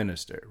prime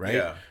minister, right?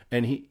 Yeah.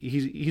 and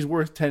he's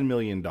worth $10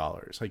 million.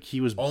 Like he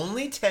was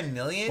only 10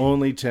 million.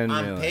 Only 10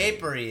 million. On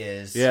paper, he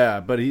is. Yeah,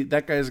 but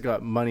that guy's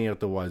got money out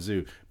the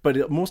wazoo.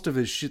 But most of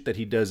his shit that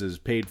he does is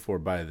paid for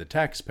by the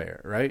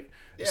taxpayer, right?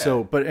 Yeah.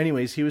 So, but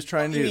anyways, he was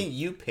trying to. You mean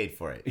you paid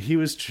for it? He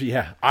was,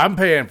 yeah, I'm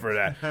paying for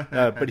that.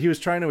 But he was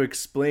trying to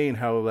explain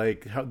how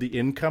the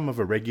income of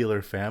a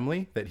regular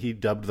family that he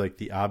dubbed like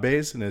the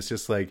abes, and it's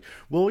just like,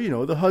 well,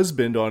 the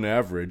husband on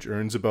average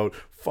earns about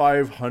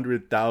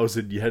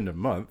 500,000 yen a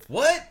month.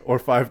 What? Or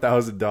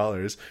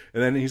 $5,000.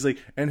 And then he's like,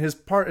 and his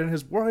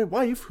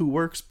wife, who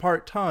works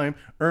part-time,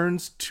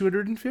 earns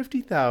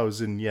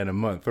 250,000 yen a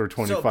month, or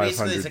 $2,500. So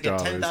basically it's like a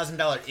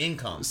 $10,000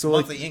 income, so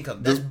monthly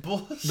income. That's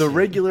bullshit. The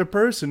regular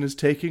person is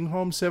taking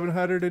home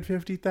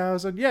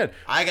 750,000 yen.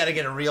 I got to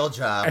get a real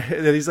job.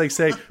 And he's like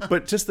saying,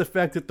 but just the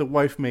fact that the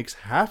wife makes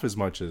half as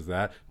much as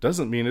that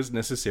doesn't mean it's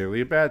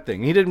necessarily a bad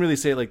thing. He didn't really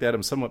say it like that.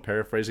 I'm somewhat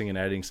paraphrasing and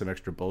adding some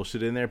extra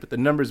bullshit in there, but the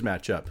numbers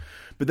match up.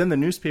 But then the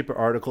newspaper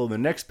article, the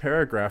next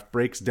paragraph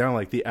breaks down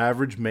like the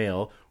average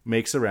male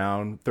makes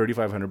around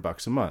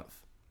 $3,500 a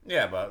month.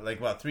 Yeah, but like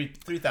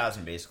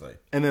 3,000 basically.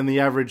 And then the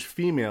average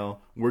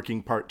female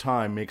working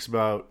part-time makes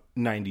about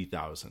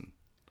 90,000.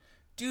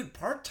 Dude,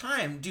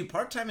 part-time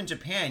in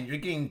Japan, you're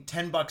getting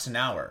 $10 an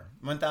hour,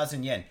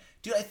 1,000 yen.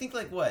 Dude, I think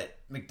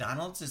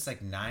McDonald's is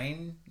like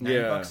 $9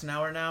 an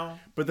hour now.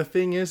 But the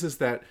thing is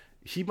that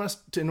he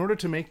must, in order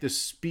to make this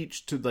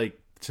speech to the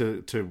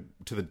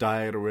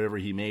diet or whatever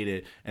he made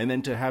it, and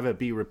then to have it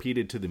be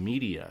repeated to the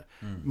media,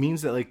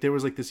 means that there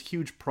was this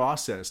huge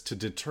process to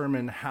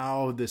determine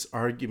how this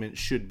argument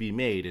should be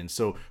made. And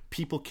so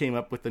people came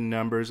up with the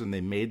numbers and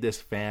they made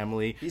this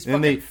family.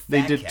 And they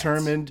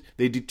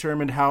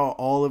determined how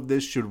all of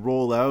this should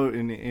roll out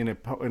in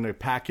a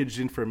packaged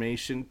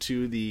information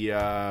to the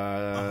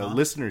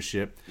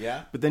listenership.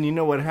 Yeah. But then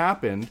what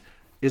happened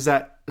is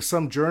that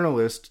some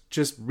journalist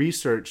just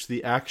researched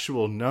the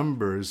actual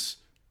numbers.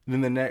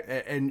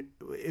 And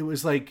it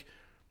was like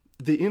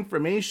the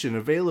information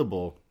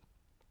available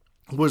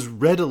was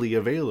readily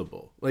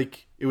available.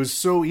 Like it was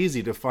so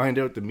easy to find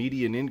out the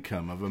median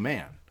income of a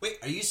man. Wait,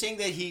 are you saying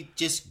that he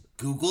just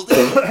Googled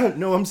it?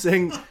 No, I'm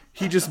saying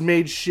he just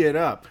made shit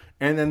up.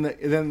 And then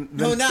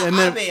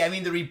Abe. I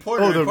mean the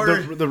reporter. Oh,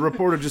 the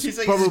reporter just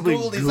probably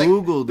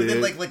Googled it.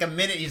 Within like a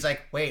minute, he's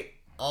like, "Wait,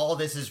 all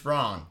this is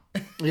wrong."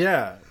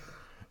 Yeah.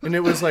 And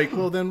it was like,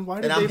 well, then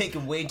why did I'm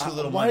making way too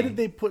little money. Why did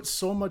they put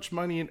so much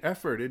money and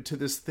effort into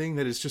this thing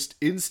that is just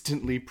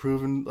instantly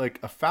proven like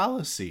a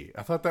fallacy?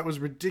 I thought that was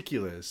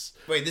ridiculous.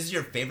 Wait, this is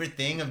your favorite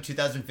thing of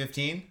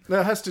 2015?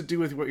 That has to do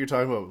with what you're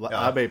talking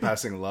about, Abe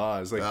passing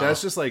laws. Like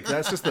that's just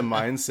the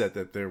mindset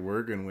that they're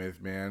working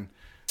with, man.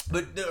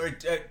 But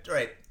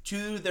right,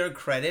 to their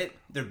credit,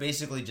 they're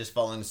basically just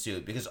following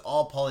suit because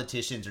all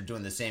politicians are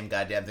doing the same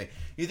goddamn thing.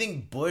 You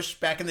think Bush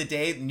back in the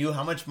day knew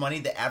how much money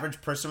the average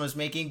person was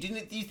making? Do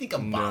you think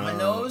Obama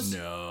knows?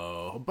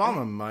 No,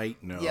 Obama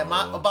might know. Yeah,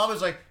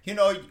 Obama's like,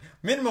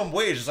 minimum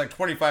wage is like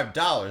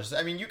 $25.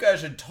 I mean, you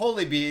guys should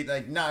totally be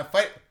like, not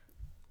fight.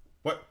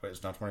 What? Wait,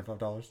 it's not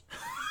 $25?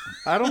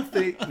 I don't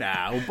think.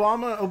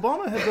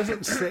 Obama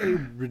doesn't say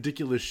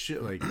ridiculous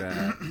shit like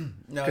that.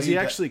 No, because he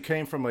actually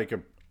came from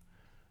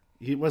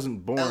he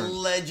wasn't born.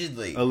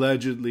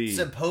 Allegedly.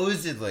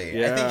 Supposedly.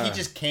 Yeah. I think he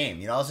just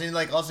came. All of a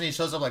sudden he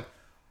shows up like,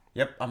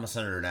 yep, I'm a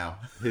senator now.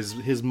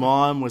 His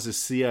mom was a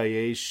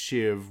CIA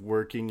shiv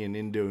working in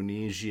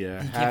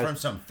Indonesia. He came from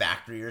some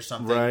factory or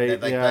something. Right,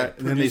 and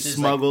then they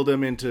smuggled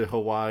him into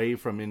Hawaii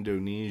from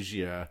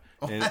Indonesia.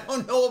 And, I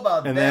don't know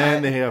about that. And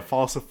then they have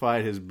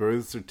falsified his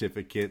birth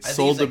certificate,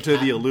 sold him to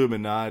the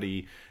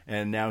Illuminati,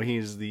 and now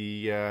he's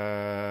the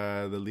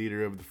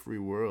leader of the free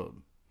world.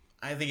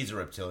 I think he's a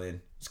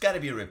reptilian. It's got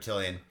to be a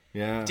reptilian.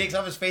 Yeah. He takes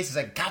off his face. He's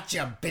like,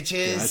 "Gotcha,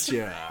 bitches."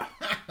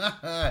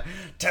 Gotcha.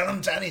 Tell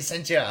him Johnny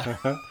sent you.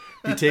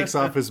 He takes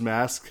off his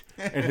mask,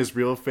 and his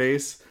real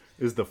face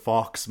is the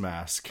Fox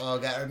mask. Oh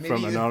God! Or maybe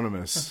from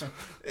Anonymous.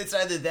 It's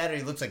either that or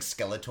he looks like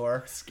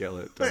Skeletor.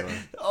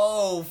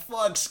 Oh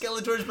fuck!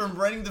 Skeletor's been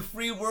running the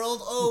free world.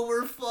 Oh,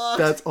 we're fucked.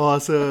 That's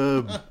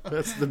awesome.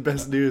 That's the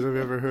best news I've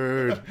ever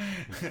heard.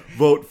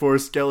 Vote for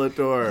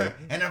Skeletor.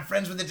 And I'm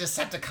friends with the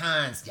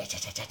Decepticons.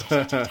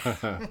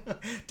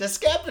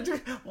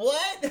 Decepticons.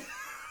 What?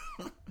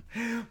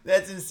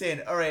 That's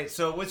insane. All right,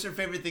 so what's your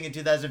favorite thing in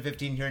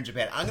 2015 here in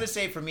Japan? I'm gonna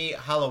say for me,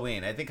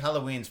 Halloween. I think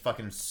Halloween's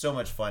fucking so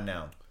much fun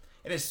now.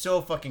 It is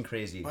so fucking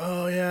crazy.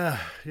 Oh, yeah.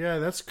 Yeah,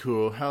 that's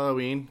cool.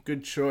 Halloween,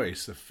 good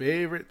choice. A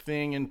favorite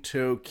thing in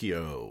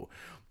Tokyo.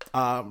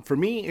 For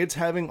me, it's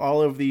having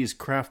all of these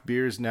craft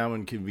beers now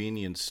in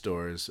convenience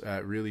stores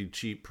at really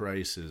cheap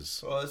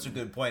prices. Oh, that's a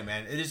good point,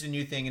 man. It is a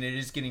new thing, and it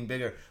is getting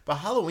bigger. But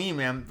Halloween,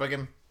 man,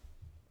 fucking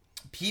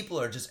people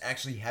are just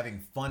actually having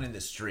fun in the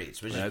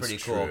streets, which is pretty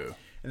cool. True.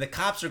 And the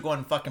cops are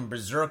going fucking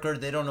berserker.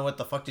 They don't know what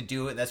the fuck to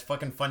do, and that's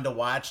fucking fun to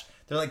watch.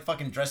 They're like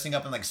fucking dressing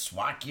up in like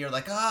SWAT gear,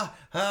 like,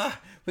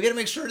 we gotta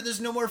make sure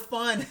there's no more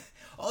fun.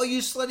 All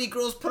you slutty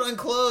girls put on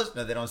clothes.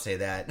 No, they don't say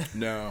that.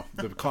 No,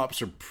 the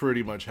cops are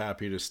pretty much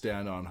happy to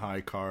stand on high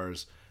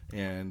cars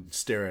and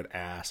stare at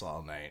ass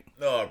all night.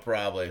 Oh,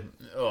 probably.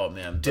 Oh,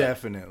 man.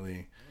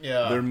 Definitely.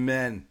 Yeah. They're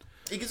men.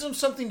 It gives them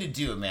something to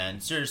do,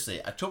 man.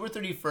 Seriously. October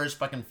 31st,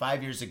 fucking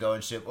 5 years ago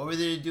and shit. What were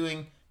they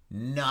doing?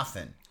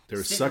 Nothing. They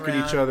were Sitting sucking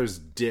around. each other's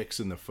dicks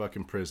in the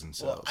fucking prison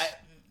cells. Well,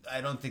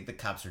 I don't think the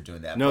cops are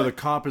doing that. No, but the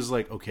cop is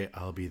like, okay,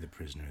 I'll be the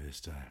prisoner this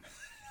time.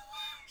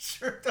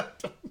 sure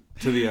don't.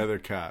 To the other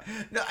cop.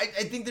 No, I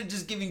think they're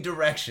just giving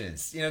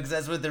directions, because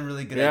that's what they're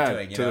really good Yeah, at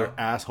doing, to their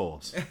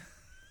assholes.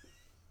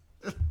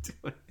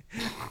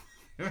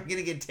 We're going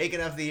to get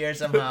taken off the air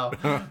somehow.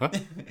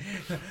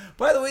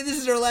 By the way, this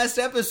is our last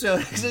episode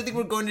because I think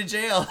we're going to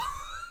jail.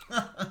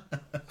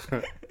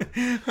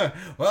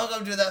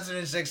 Welcome to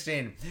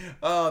 2016.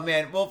 Oh,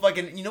 man. Well,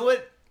 fucking, you know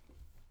what?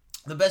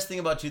 The best thing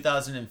about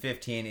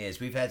 2015 is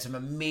we've had some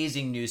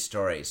amazing news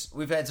stories.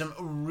 We've had some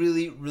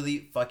really,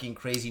 really fucking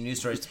crazy news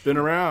stories. It's been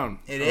around.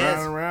 It around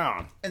is. and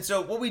around. And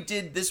so what we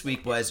did this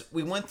week was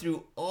we went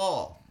through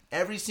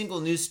every single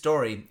news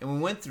story, and we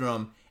went through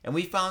them, and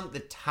we found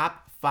the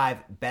top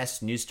 5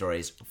 best news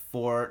stories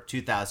for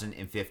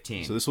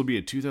 2015. So this will be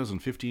a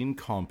 2015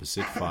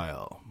 composite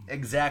file.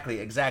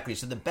 Exactly.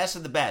 So the best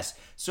of the best.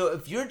 So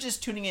if you're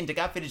just tuning in to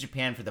Got Faded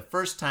Japan for the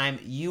first time,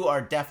 you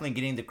are definitely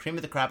getting the cream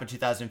of the crop of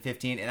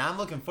 2015, and I'm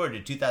looking forward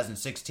to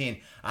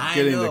 2016.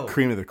 Getting the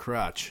cream of the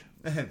crotch.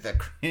 The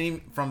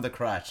cream from the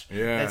crotch.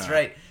 Yeah. That's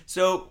right.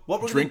 So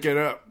what we're Drink it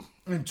up.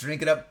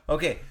 Drink it up.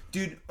 Okay,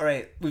 dude, all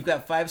right. We've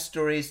got 5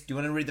 stories. Do you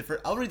want to read the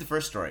first? I'll read the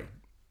first story.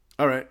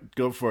 All right,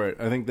 go for it.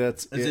 I think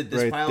that's Is it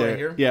this right pile there. right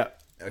here? Yeah.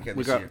 Okay,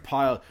 we got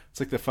pile. It's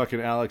like the fucking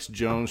Alex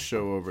Jones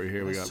show over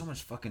here. We got so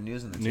much fucking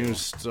news on the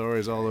news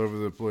stories all over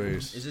the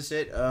place. Is this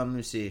it? Let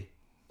me see.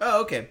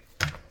 Oh, okay.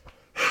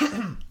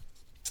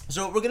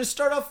 So we're gonna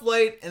start off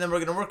light, and then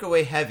we're gonna work our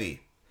way heavy.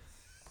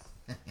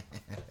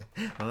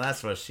 Well,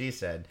 that's what she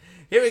said.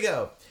 Here we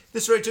go.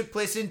 This story took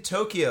place in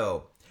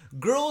Tokyo.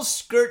 Girl's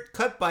skirt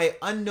cut by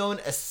unknown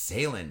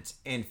assailant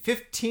in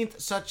 15th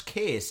such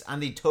case on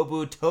the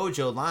Tobu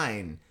Tojo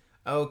line.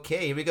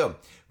 Okay, here we go.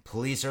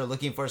 Police are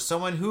looking for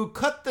someone who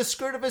cut the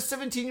skirt of a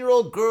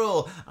 17-year-old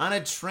girl on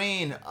a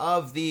train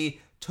of the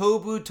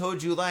Tobu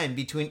Toju line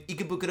between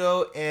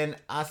Ikebukuro and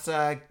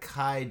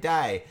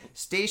Asagayaminami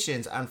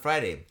stations on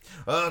Friday.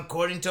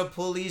 According to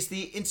police,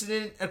 the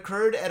incident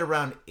occurred at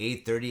around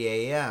 8:30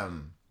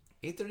 a.m.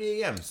 8:30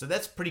 a.m. So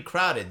that's pretty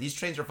crowded. These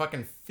trains are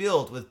fucking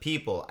filled with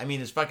people. I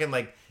mean, it's fucking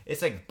like,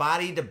 it's like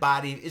body to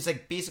body. It's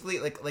like basically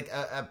like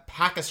a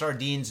pack of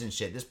sardines and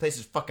shit. This place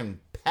is fucking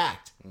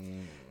packed.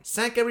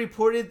 Sanka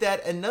reported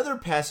that another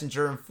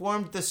passenger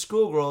informed the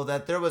schoolgirl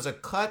that there was a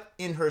cut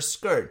in her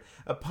skirt.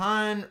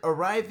 Upon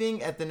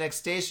arriving at the next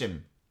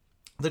station,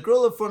 the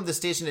girl informed the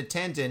station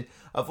attendant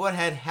of what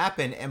had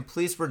happened, and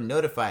police were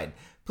notified.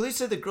 Police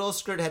said the girl's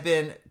skirt had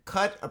been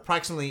cut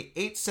approximately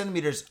 8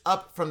 centimeters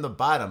up from the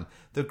bottom.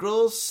 The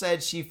girl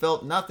said she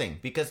felt nothing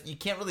because you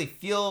can't really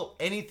feel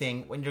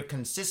anything when you're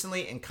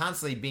consistently and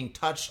constantly being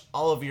touched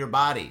all over your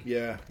body.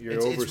 Yeah, you're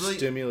It's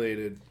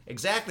overstimulated. really,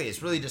 exactly.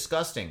 It's really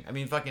disgusting. I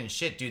mean, fucking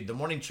shit, dude. The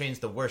morning train's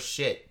the worst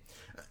shit.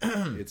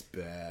 It's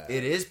bad.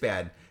 It is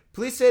bad.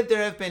 Police said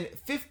there have been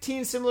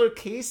 15 similar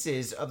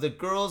cases of the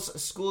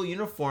girls' school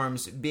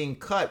uniforms being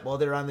cut while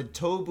they're on the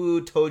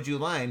Tobu Toju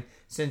line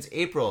since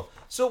April.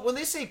 So when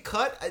they say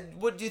cut,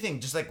 what do you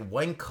think? Just like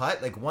one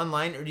cut, like one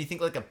line, or do you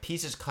think like a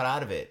piece is cut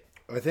out of it?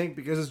 I think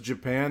because it's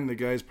Japan, the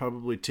guy's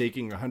probably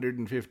taking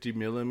 150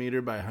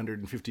 millimeter by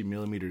 150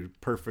 millimeter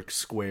perfect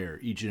square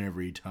each and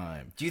every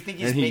time. Do you think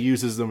he's and he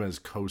uses them as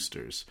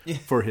coasters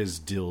for his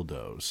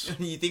dildos?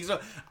 You think so?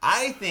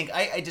 I think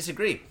I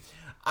disagree.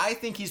 I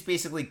think he's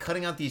basically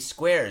cutting out these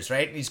squares,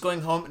 right? And he's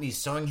going home and he's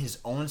sewing his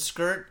own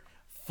skirt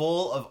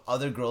full of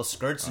other girls'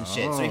 skirts and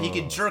shit. So he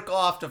could jerk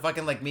off to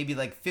fucking like maybe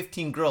like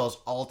 15 girls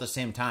all at the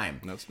same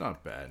time. That's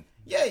not bad.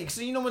 Yeah,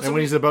 so you know when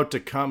he's about to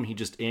come, he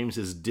just aims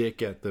his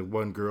dick at the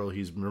one girl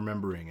he's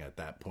remembering at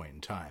that point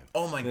in time.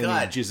 Oh my then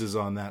god. He jizzes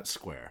on that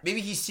square.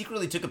 Maybe he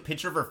secretly took a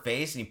picture of her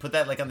face and he put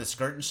that like on the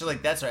skirt and shit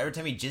like that, so every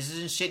time he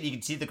jizzes and shit, you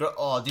can see the girl.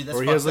 Oh, dude, that's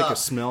fucked up. Or he has like a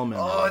smell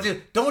memory. Oh,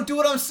 dude, don't do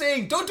what I'm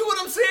saying. Don't do what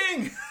I'm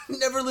saying.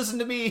 Never listen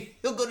to me.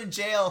 He'll go to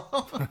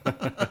jail.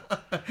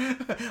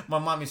 My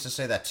mom used to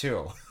say that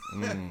too.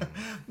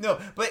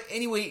 No, but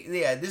anyway,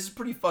 yeah, this is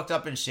pretty fucked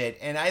up and shit.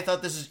 And I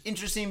thought this is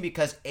interesting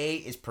because A,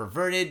 it's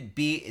perverted,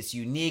 B, it's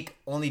unique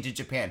only to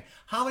Japan.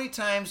 How many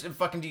times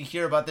fucking do you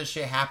hear about this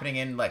shit happening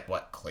in like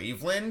what,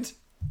 Cleveland,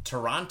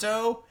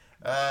 Toronto,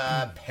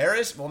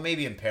 Paris? Well,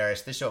 maybe in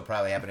Paris. This show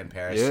probably happened in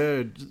Paris.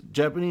 Yeah,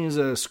 Japanese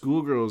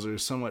schoolgirls are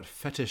somewhat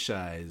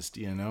fetishized.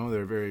 You know,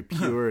 they're very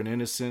pure and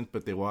innocent,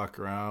 but they walk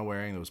around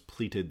wearing those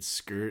pleated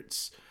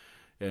skirts,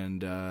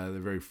 and they're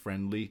very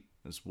friendly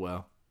as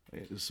well.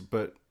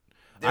 But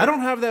I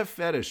don't have that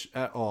fetish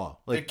at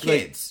all. Like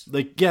kids.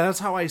 Yeah, that's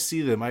how I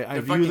see them.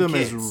 I view them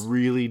kids. as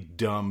really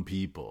dumb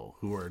people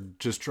who are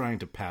just trying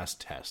to pass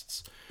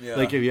tests. Yeah.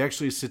 Like if you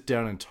actually sit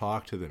down and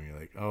talk to them, you're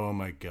like, oh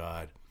my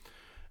god.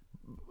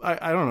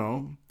 I don't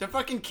know. They're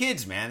fucking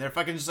kids, man. They're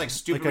fucking just like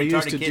stupid, Like I retarded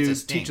used to kids that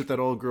stink. teach at that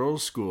old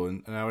girls' school,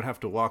 and I would have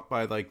to walk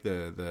by like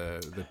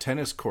the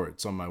tennis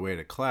courts on my way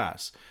to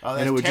class. Oh,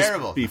 that's and it would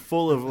terrible. just be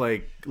full of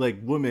like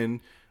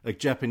women, like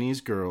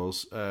Japanese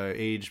girls,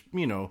 age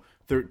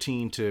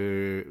 13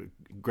 to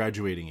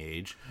graduating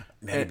age,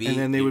 and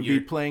then they would be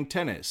playing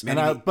tennis.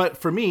 But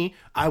for me,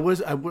 I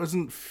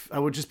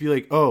would just be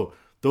like, oh,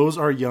 those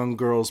are young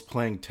girls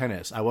playing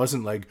tennis. I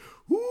wasn't like,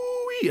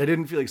 woo-wee. I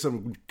didn't feel like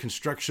some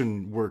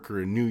construction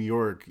worker in New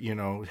York,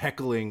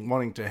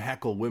 wanting to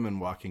heckle women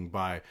walking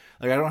by.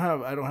 Like I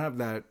don't have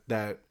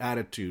that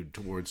attitude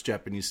towards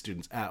Japanese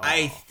students at all.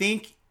 I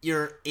think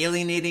you're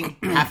alienating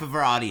half of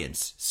our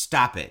audience.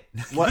 Stop it.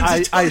 What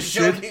I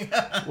should?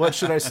 What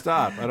should I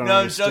stop? I don't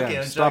know. I'm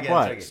joking. Stop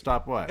what? I'm joking.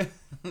 Stop what?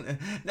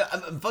 No,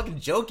 I'm fucking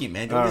joking,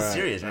 man. Don't be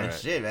serious, man. right.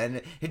 Shit, man.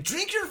 Hey,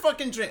 drink your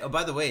fucking drink. Oh,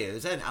 by the way,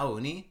 is that an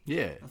Aoni?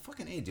 Yeah. Oh,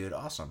 fucking A, dude.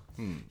 Awesome.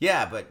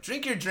 Yeah, but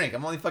drink your drink.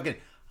 I'm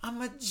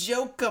a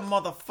joker,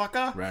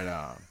 motherfucker. Right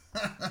on.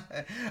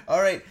 All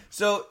right.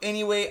 So,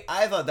 anyway,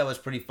 I thought that was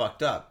pretty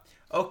fucked up.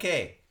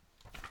 Okay.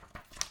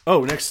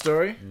 Oh, next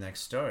story?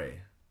 Next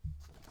story.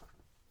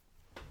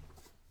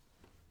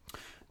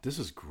 This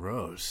is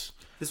gross.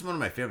 This is one of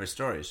my favorite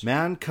stories.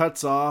 Man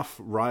cuts off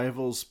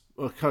love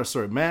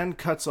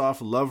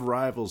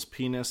rival's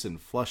penis and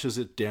flushes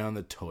it down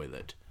the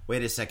toilet.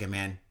 Wait a second,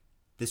 man.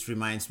 This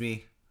reminds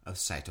me of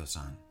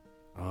Saito-san.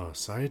 Oh,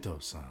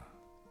 Saito-san.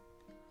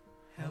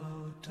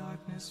 Hello,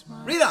 darkness,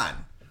 my... Read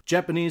on!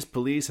 Japanese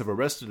police have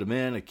arrested a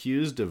man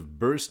accused of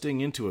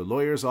bursting into a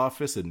lawyer's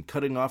office and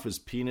cutting off his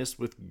penis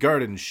with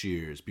garden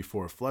shears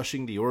before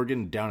flushing the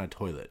organ down a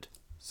toilet.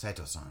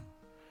 Saito-san.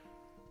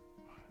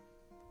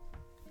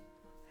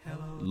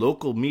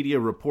 Local media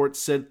reports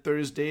said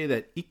Thursday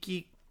that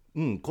Iki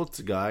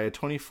Kotsugai, a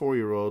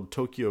 24-year-old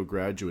Tokyo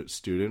graduate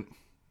student,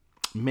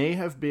 may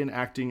have been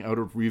acting out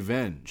of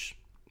revenge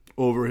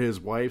over his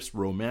wife's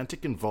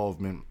romantic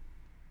involvement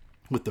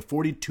with the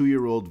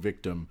 42-year-old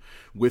victim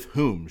with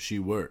whom she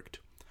worked.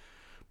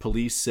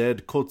 Police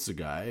said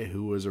Kotsugai,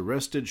 who was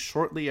arrested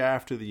shortly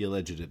after the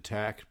alleged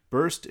attack,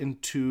 burst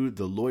into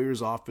the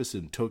lawyer's office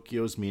in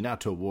Tokyo's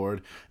Minato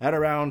ward at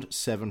around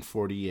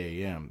 7:40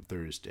 a.m.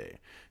 Thursday.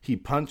 He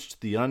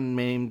punched the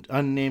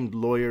unnamed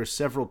lawyer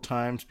several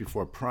times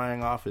before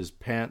prying off his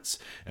pants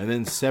and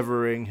then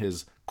severing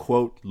his,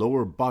 quote,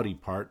 lower body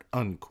part,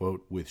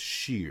 unquote, with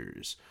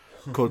shears.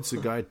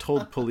 Kotsugai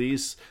told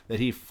police that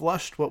he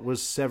flushed what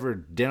was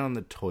severed down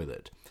the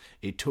toilet.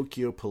 A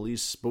Tokyo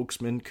police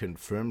spokesman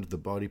confirmed the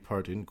body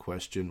part in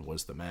question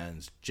was the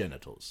man's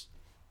genitals.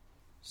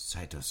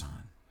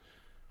 Saito-san.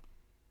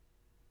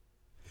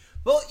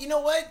 Well, you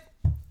know what?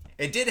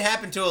 It did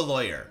happen to a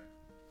lawyer.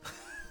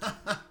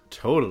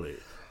 Totally.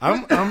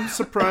 I'm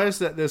surprised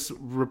that this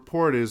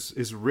report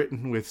is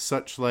written with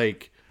such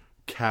like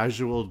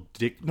casual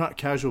not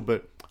casual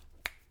but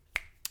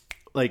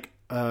like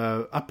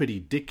uppity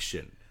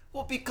diction.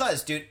 Well,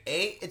 because, dude,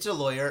 A, it's a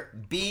lawyer.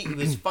 B, he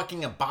was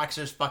fucking a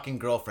boxer's fucking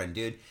girlfriend,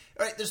 dude.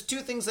 All right, there's two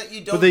things that you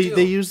don't do.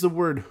 They use the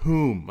word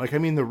whom. Like, I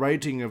mean, the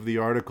writing of the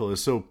article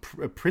is so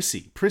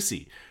prissy.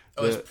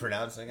 Oh, it's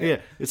pronouncing it?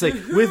 Yeah, it's like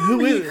with whom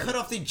he cut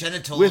off the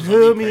genitals with of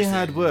whom the he person.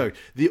 had worked.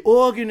 The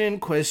organ in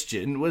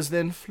question was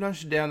then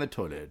flushed down the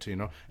toilet.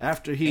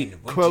 After he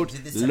quote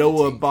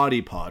lower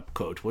body part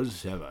quote was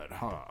severed.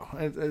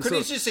 Couldn't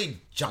he just say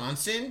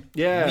Johnson?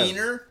 Yeah.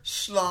 Wiener?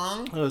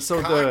 Schlong?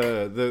 So cock?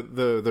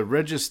 the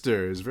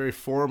register is very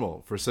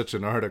formal for such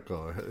an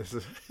article. I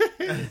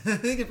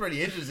think it's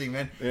pretty interesting,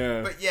 man.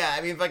 Yeah. But yeah,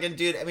 I mean, fucking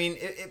dude. I mean,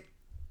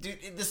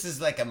 dude, this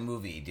is like a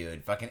movie,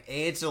 dude. Fucking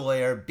A, it's a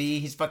lawyer. B,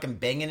 he's fucking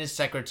banging his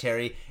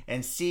secretary.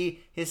 And C,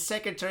 his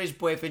secretary's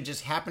boyfriend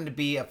just happened to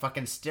be a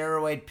fucking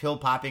steroid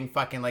pill-popping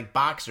fucking like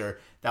boxer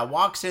that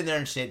walks in there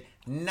and shit,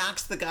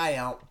 knocks the guy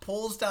out,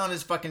 pulls down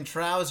his fucking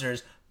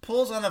trousers,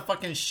 pulls on a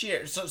fucking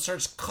shear, so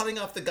starts cutting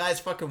off the guy's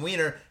fucking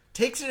wiener,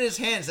 takes it in his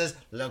hand, says,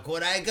 "Look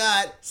what I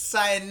got.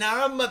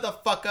 Sayonara,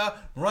 motherfucker,"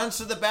 runs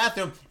to the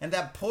bathroom, and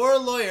that poor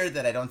lawyer,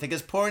 that I don't think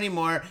is poor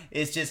anymore,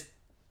 is just,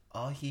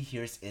 all he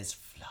hears is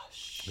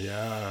flush.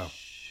 Yeah.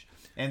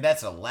 And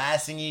that's the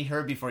last thing he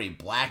heard before he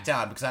blacked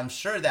out, because I'm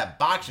sure that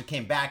boxer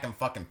came back and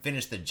fucking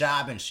finished the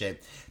job and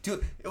shit.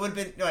 Dude, it would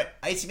have been,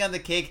 icing on the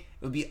cake,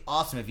 it would be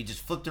awesome if he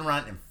just flipped him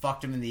around and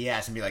fucked him in the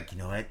ass and be like, you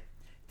know what?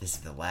 This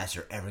is the last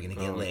you're ever going to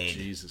get laid.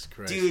 Jesus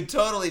Christ. Dude,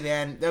 totally,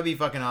 man. That would be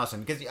fucking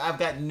awesome, because I've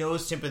got no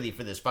sympathy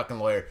for this fucking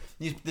lawyer.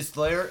 This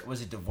lawyer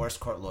was a divorce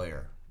court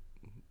lawyer.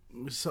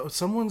 So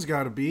someone's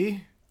got to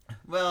be.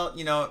 Well,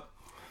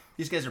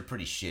 these guys are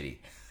pretty shitty.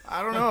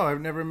 I don't know.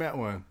 I've never met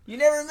one. You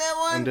never met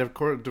one?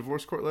 And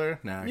divorce court lawyer?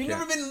 Nah, You've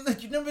never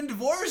been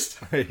divorced?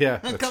 Yeah,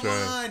 that's Come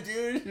right. on,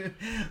 dude.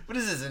 What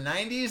is this, the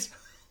 90s?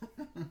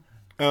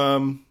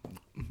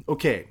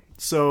 Okay,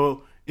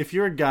 so if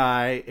you're a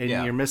guy and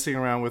Yeah. you're messing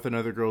around with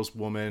another girl's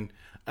woman,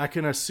 I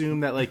can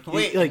assume that like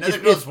Wait, like another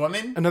girl's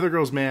woman? another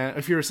girl's man.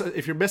 If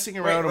you're messing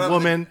around Wait, a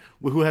woman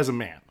who has a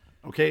man,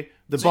 okay,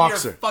 the So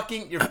boxer,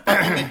 You're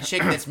fucking a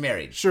chick that's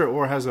married. sure,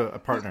 or has a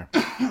partner.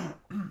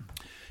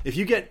 If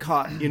you get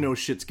caught,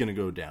 shit's gonna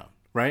go down.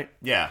 right?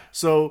 Yeah.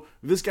 So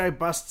this guy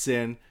busts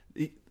in.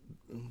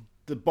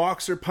 The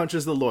boxer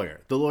punches the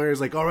lawyer. The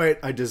lawyer's like, all right,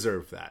 I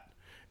deserve that.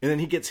 And then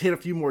he gets hit a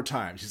few more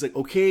times. He's like,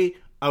 okay,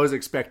 I was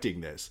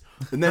expecting this.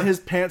 And then his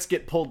pants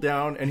get pulled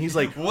down, and he's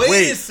like,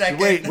 wait a second.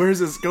 Wait, where's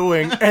this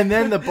going? And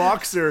then the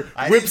boxer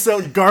whips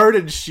out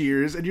garden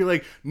shears, and you're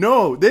like,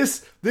 no,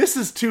 this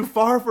is too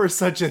far for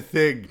such a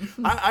thing.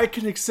 I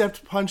can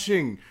accept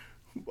punching.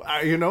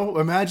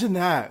 Imagine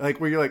that.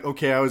 Like, where you're like,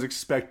 okay, I was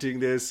expecting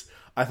this.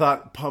 I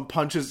thought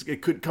punches,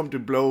 it could come to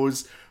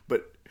blows,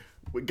 but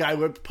a guy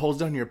pulls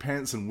down your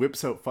pants and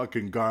whips out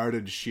fucking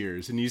garden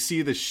shears, and you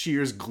see the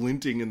shears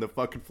glinting in the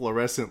fucking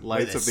fluorescent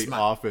lights of the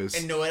office.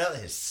 And no,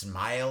 his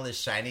smile is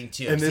shining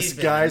too. And this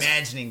guy's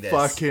imagining this.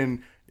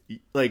 Fucking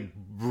like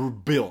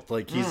built,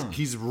 like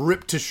he's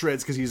ripped to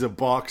shreds because he's a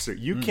boxer.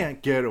 You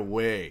can't get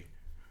away.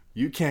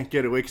 You can't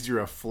get away because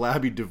you're a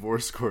flabby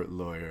divorce court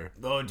lawyer.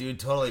 Oh, dude,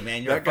 totally,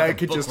 man. You're that guy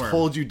could just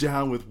hold you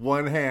down with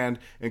one hand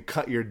and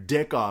cut your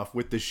dick off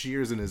with the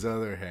shears in his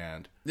other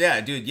hand. Yeah,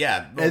 dude,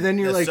 yeah. Well, and then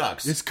you're like,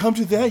 sucks. It's come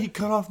to that? He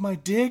cut off my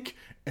dick?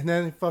 And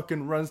then he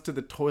fucking runs to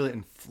the toilet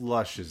and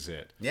flushes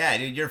it. Yeah,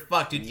 dude, you're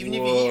fucked, dude. Even if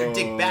you get your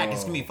dick back,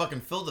 it's going to be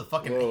fucking filled with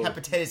fucking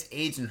hepatitis,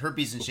 AIDS, and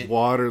herpes and shit.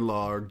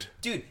 Waterlogged.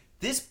 Dude,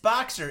 this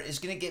boxer is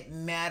going to get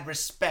mad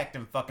respect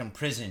in fucking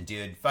prison,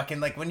 dude. Fucking,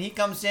 like, when he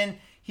comes in,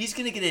 he's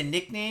going to get a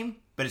nickname,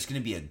 but it's going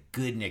to be a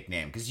good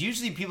nickname. Because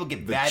usually people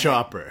get bad... The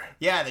Chopper.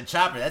 Yeah, the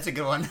Chopper. That's a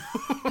good one.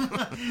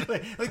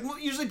 like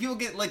usually people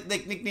get, like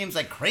nicknames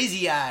like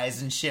Crazy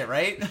Eyes and shit,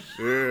 right?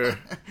 Sure.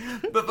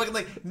 But fucking,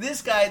 like,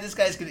 this guy's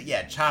going to...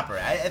 Yeah, Chopper.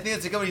 I think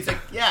that's a good one. He's like,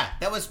 yeah,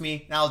 that was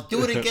me. Now I'll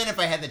do it again if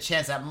I had the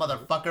chance, that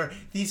motherfucker.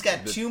 He's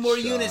got two more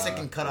units that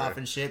can cut off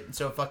and shit.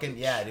 So fucking...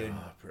 Yeah, dude.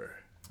 Chopper.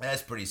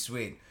 That's pretty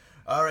sweet.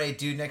 All right,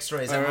 dude, next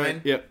story. Is that All right.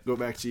 mine? Yep, go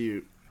back to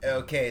you.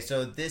 Okay,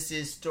 so this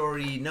is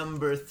story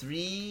number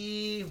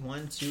 3.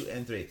 1, 2,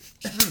 and 3.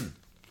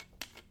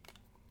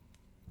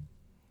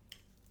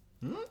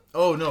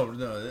 Oh, no.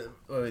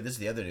 Oh, wait, this is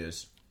the other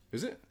news.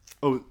 Is it?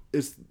 Oh,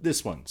 it's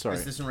this one. Sorry.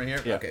 Is this one right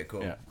here? Yeah. Okay,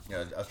 cool.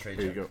 Yeah, I'll trade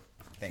you. There you go.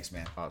 Thanks,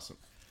 man. Awesome.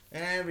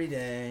 Every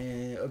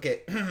day.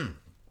 Okay.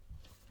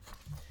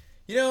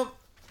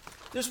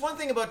 There's one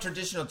thing about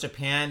traditional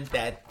Japan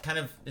that kind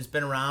of has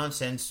been around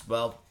since,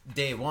 well,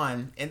 day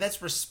one, and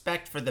that's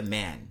respect for the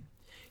man.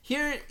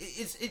 Here,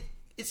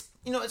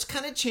 it's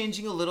kind of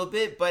changing a little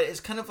bit, but it's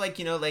kind of like,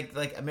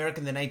 like America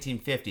in the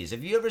 1950s.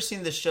 Have you ever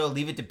seen the show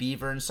Leave It to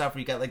Beaver and stuff, where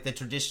you got like the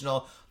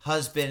traditional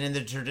husband and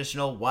the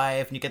traditional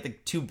wife, and you got the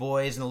 2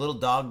 boys and a little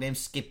dog named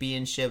Skippy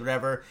and shit,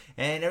 whatever,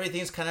 and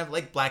everything's kind of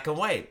like black and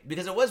white,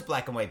 because it was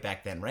black and white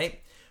back then,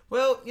 right?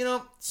 Well,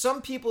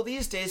 some people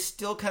these days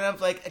still kind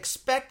of like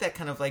expect that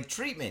kind of like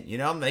treatment,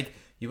 like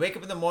you wake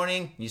up in the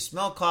morning, you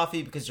smell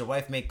coffee because your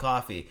wife made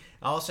coffee.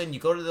 All of a sudden, you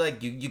go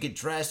to you get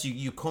dressed,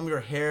 you comb your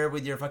hair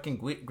with your fucking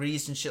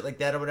grease and shit like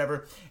that or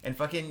whatever, and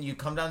fucking you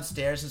come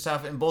downstairs and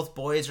stuff, and both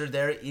boys are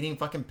there eating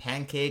fucking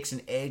pancakes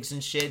and eggs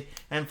and shit,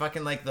 and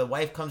fucking like the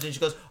wife comes in, she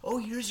goes, oh,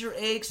 here's your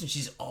eggs, and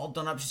she's all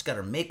done up, she's got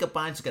her makeup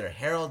on, she's got her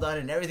hair all done,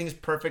 and everything's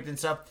perfect and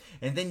stuff,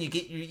 and then you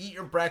eat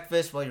your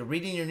breakfast while you're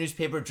reading your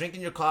newspaper, drinking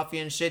your coffee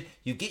and shit,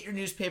 you get your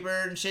newspaper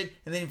and shit,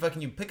 and then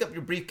you pick up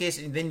your briefcase,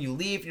 and then you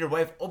leave, and your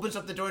wife opens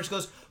up the door, and she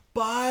goes,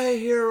 bye,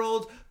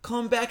 Harold.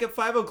 Come back at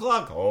 5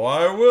 o'clock. Oh,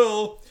 I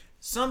will.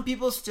 Some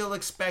people still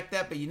expect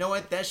that, but you know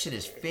what? That shit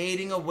is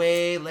fading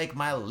away like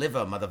my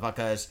liver,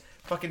 motherfuckers.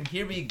 Fucking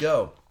here we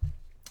go.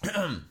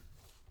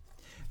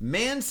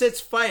 Man sets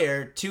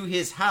fire to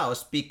his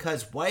house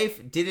because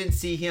wife didn't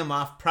see him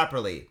off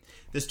properly.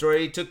 The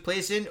story took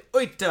place in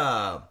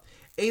Oita.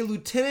 A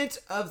lieutenant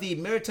of the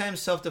Maritime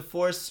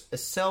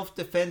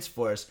Self-Defense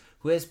Force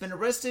who has been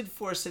arrested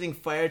for setting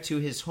fire to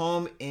his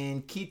home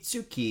in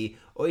Kitsuki,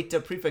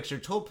 Oita Prefecture,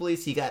 told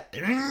police he got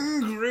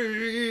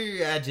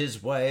angry at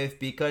his wife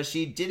because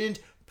she didn't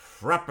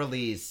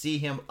properly see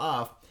him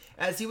off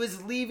as he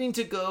was leaving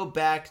to go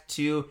back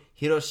to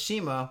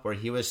Hiroshima, where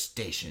he was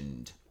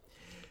stationed.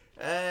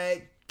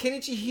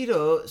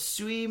 Kenichihiro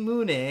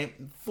Suimune,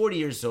 40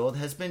 years old,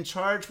 has been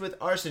charged with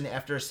arson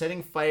after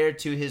setting fire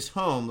to his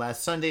home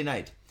last Sunday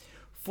night.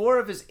 4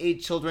 of his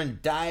 8 children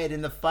died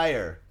in the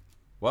fire.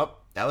 Well,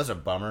 that was a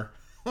bummer.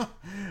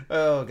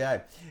 Oh,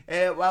 God.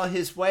 While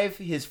his wife,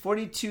 his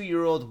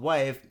 42-year-old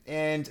wife,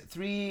 and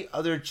 3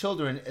 other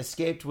children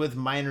escaped with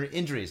minor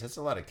injuries. That's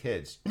a lot of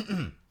kids.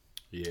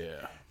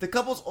 Yeah. The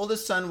couple's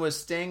oldest son was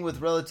staying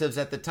with relatives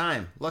at the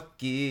time.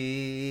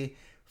 Lucky.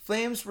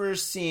 Flames were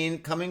seen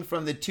coming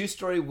from the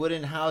 2-story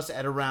wooden house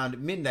at around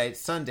midnight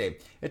Sunday.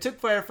 It took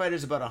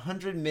firefighters about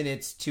 100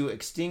 minutes to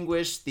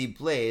extinguish the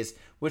blaze,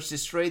 which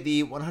destroyed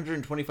the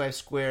 125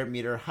 square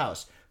meter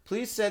house.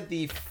 Police said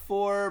the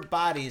 4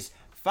 bodies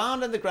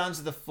found on the grounds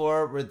of the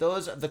floor were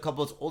those of the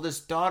couple's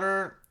oldest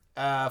daughter,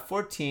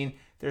 14,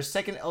 their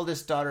second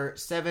eldest daughter,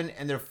 7,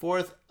 and their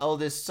 4th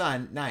eldest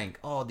son, 9.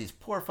 Oh, these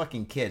poor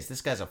fucking kids.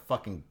 This guy's a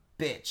fucking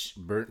bitch.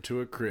 Burnt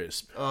to a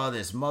crisp. Oh,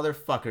 this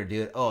motherfucker,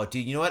 dude. Oh,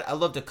 dude, you know what? I'd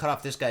love to cut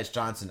off this guy's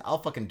Johnson.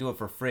 I'll fucking do it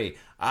for free.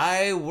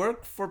 I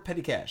work for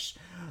petty cash.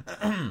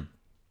 And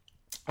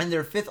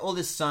their 5th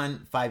oldest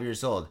son, 5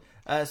 years old.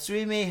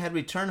 Suime had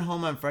returned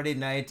home on Friday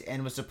night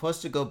and was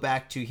supposed to go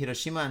back to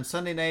Hiroshima on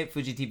Sunday night.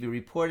 Fuji TV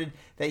reported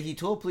that he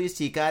told police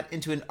he got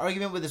into an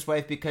argument with his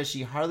wife because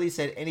she hardly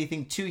said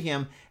anything to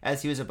him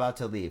as he was about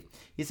to leave.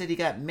 He said he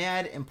got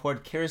mad and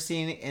poured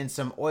kerosene and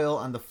some oil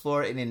on the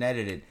floor and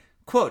ignited it.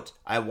 Quote,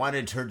 I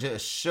wanted her to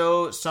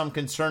show some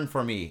concern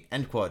for me,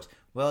 end quote.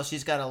 Well,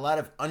 she's got a lot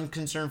of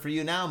unconcern for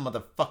you now,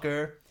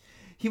 motherfucker.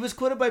 He was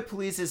quoted by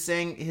police as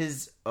saying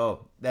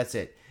that's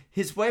it.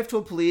 His wife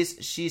told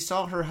police she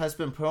saw her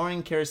husband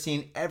pouring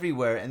kerosene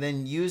everywhere and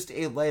then used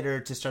a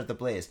lighter to start the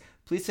blaze.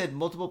 Police said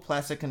multiple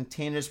plastic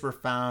containers were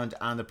found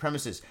on the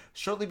premises.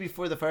 Shortly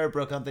before the fire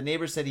broke out, the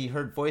neighbor said he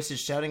heard voices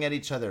shouting at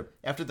each other.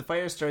 After the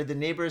fire started, the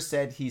neighbor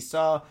said he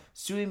saw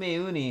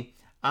Suimeuni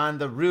on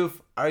the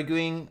roof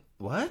arguing...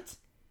 What?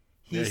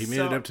 He made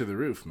it up to the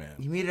roof, man.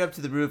 He made it up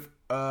to the roof,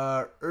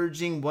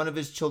 urging one of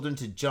his children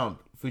to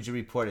jump, Fuji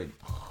reported.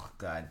 Oh,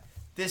 God.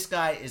 This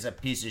guy is a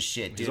piece of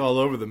shit, dude. He's all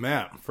over the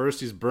map. First,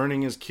 he's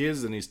burning his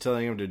kids, then he's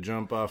telling him to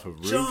jump off of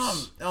roofs.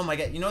 Jump! Oh, my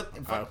God. You know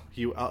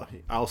what?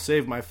 I'll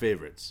save my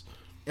favorites.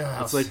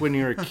 It's like when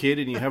you're a kid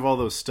and you have all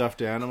those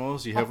stuffed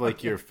animals. You have,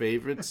 like, your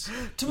favorites.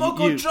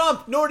 Tomoko,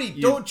 jump! Nordy,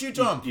 don't you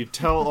jump! You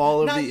tell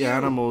all of the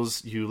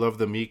animals you love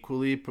them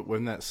equally, but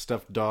when that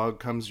stuffed dog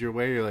comes your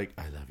way, you're like,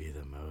 I love you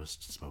the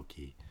most,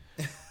 Smokey.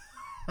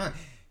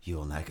 You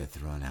will not get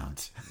thrown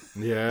out.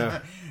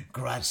 Yeah.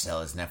 Garage sale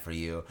is not for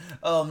you.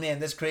 Oh,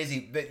 man, that's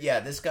crazy. But, yeah,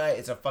 this guy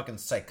is a fucking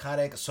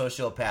psychotic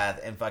sociopath,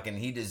 and fucking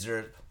he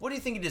deserves... What do you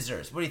think he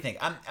deserves? What do you think?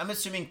 I'm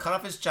assuming cut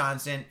off his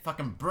Johnson,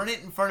 fucking burn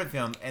it in front of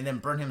him, and then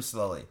burn him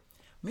slowly.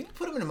 Maybe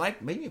put him in a mic...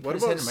 Maybe put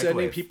his head in a microwave.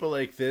 Sending people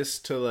like this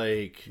to,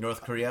 like...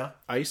 North Korea?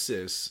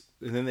 ISIS,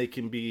 and then they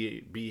can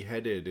be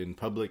beheaded in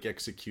public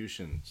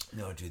executions.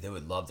 No, dude, they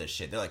would love this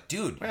shit. They're like,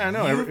 dude... I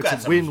know,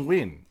 it's a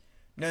win-win.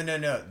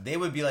 No. They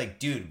would be like,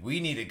 dude, we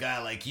need a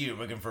guy like you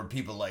looking for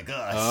people like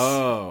us.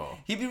 Oh.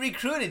 He'd be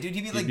recruited, dude.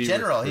 He'd be like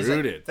general.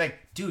 Recruited. He's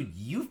like, dude,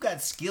 you've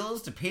got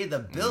skills to pay the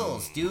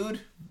bills,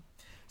 dude.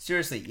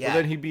 Seriously, yeah. Well,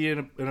 then he'd be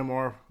in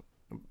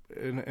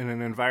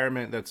an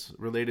environment that's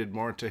related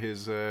more to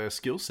his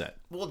skill set.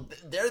 Well,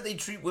 there they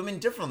treat women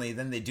differently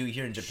than they do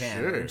here in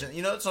Japan. Sure.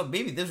 You know, so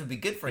maybe this would be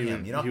good for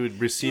him, you know? He would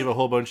receive a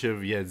whole bunch of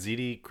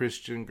Yazidi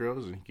Christian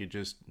girls and he could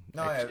just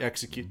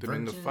execute them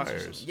in the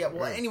fires. Yeah,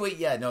 well, anyway,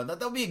 yeah, no, that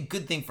would be a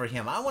good thing for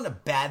him. I want a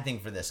bad thing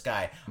for this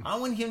guy. I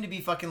want him to be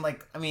fucking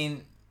like,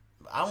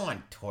 I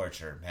want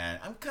torture, man.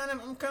 I'm kind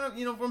of,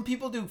 you know, when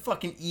people do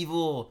fucking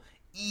evil,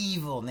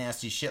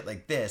 nasty shit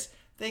like this,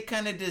 they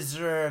kind of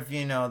deserve,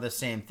 you know, the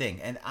same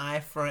thing. An eye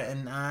for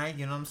an eye,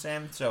 you know what I'm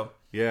saying? So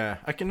yeah,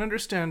 I can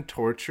understand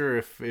torture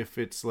if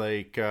it's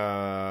like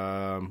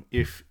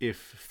if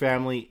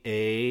family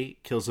A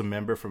kills a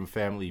member from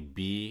family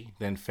B,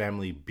 then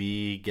family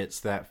B gets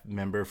that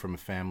member from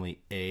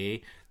family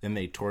A, then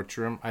they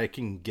torture him. I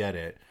can get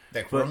it.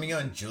 Like Romeo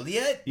and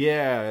Juliet?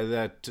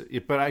 Yeah,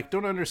 but I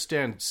don't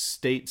understand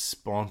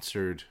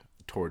state-sponsored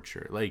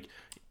torture. Like,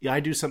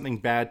 I do something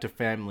bad to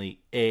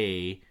family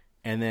A,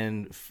 and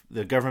then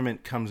the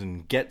government comes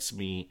and gets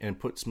me and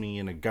puts me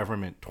in a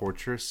government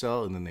torture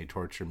cell, and then they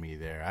torture me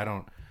there.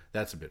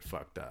 That's a bit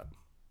fucked up.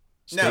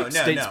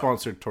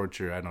 State-sponsored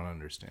torture, I don't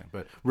understand.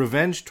 But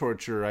revenge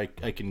torture, I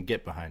can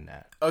get behind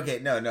that. Okay,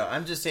 no.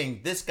 I'm just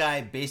saying this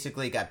guy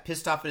basically got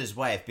pissed off at his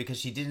wife because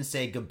she didn't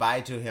say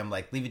goodbye to him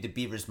like Leave It to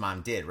Beaver's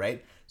mom did,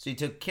 right? So he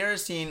took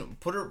kerosene,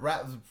 put it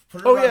around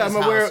his I'm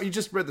house. aware. You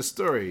just read the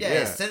story.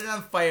 Yeah, set it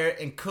on fire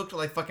and cooked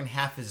like fucking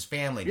half his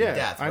family to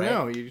death, right? I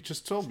know. You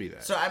just told me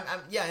that. So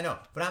I know.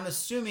 But I'm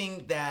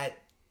assuming that...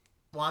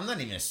 Well, I'm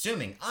not even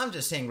assuming. I'm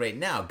just saying right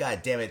now,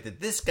 God damn it, that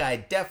this guy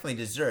definitely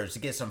deserves to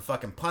get some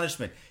fucking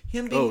punishment.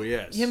 Him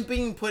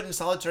being put in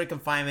solitary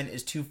confinement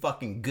is too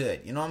fucking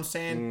good. You know what I'm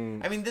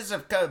saying? I mean, this is a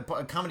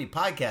comedy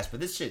podcast, but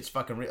this shit's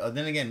fucking real.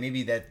 Then again,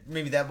 maybe that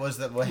was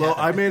what happened. Well,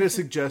 I made a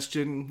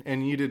suggestion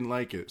and you didn't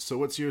like it. So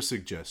what's your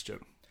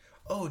suggestion?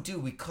 Oh,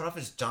 dude, we cut off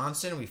his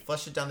Johnson, we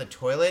flush it down the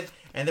toilet,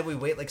 and then we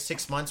wait like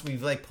 6 months, and we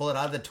like pull it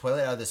out of the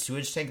toilet, out of the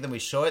sewage tank, and then we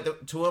show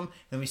it to him,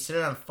 and we set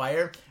it on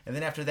fire, and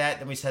then after that,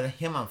 then we set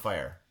him on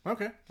fire.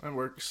 Okay, that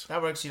works.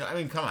 That works, you know. I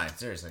mean, come on,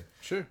 seriously.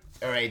 Sure.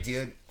 All right,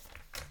 dude.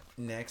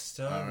 Next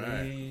story. All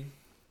right.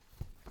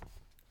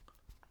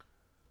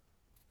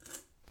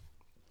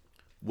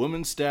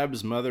 Woman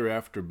stabs mother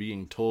after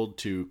being told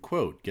to,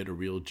 quote, get a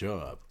real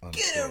job. Unquote.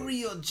 Get a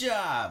real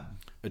job.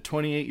 A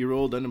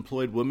 28-year-old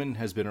unemployed woman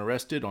has been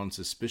arrested on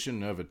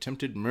suspicion of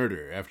attempted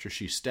murder after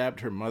she stabbed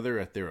her mother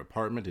at their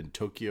apartment in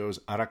Tokyo's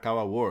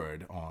Arakawa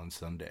ward on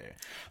Sunday.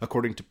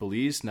 According to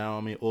police,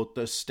 Naomi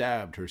Ota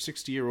stabbed her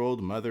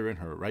 60-year-old mother in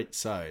her right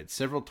side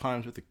several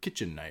times with a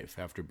kitchen knife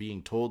after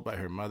being told by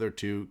her mother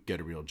to get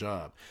a real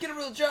job. Get a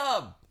real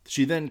job!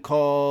 She then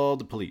called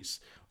the police.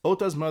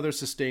 Ota's mother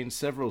sustained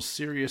several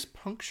serious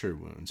puncture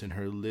wounds in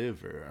her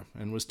liver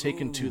and was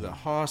taken to the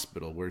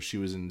hospital where she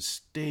was in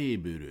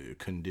stable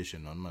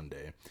condition on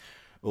Monday.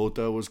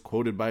 Ota was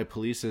quoted by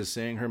police as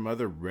saying her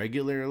mother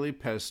regularly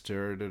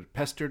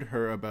pestered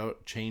her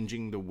about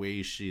changing the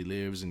way she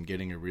lives and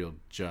getting a real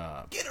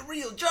job. Get a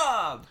real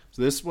job!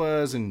 So this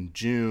was in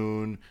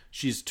June.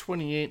 She's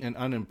 28 and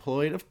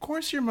unemployed. Of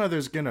course your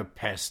mother's gonna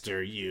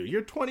pester you.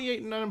 You're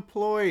 28 and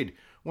unemployed.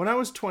 When I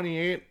was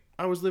 28,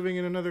 I was living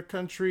in another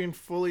country and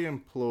fully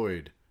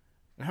employed.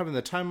 And having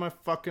the time of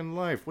my fucking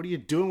life. What are you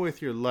doing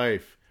with your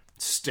life?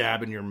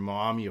 Stabbing your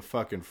mom, you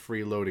fucking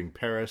freeloading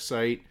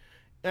parasite.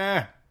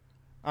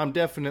 I'm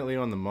definitely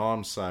on the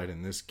mom's side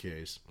in this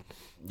case.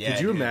 Yeah,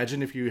 Could you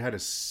imagine if you had a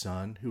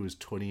son who was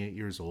 28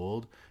 years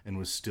old and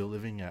was still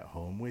living at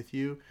home with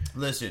you?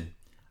 Listen,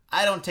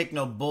 I don't take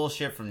no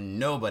bullshit from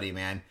nobody,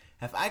 man.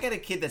 If I got a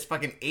kid that's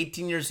fucking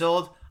 18 years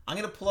old, I'm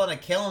going to pull out a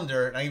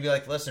calendar and I'm going to be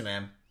like, listen,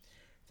 man,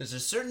 there's a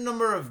certain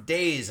number of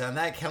days on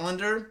that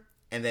calendar,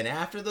 and then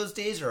after those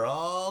days are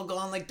all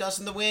gone like dust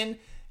in the wind,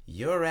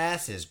 your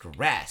ass is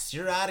grass.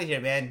 You're out of here,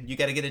 man. You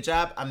got to get a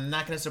job. I'm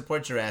not going to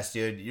support your ass,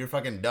 dude. You're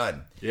fucking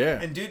done. Yeah.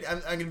 And, dude,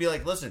 I'm going to be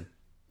like, listen,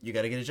 you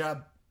got to get a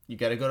job. You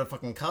got to go to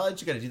fucking college.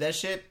 You got to do that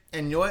shit.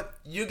 And you know what?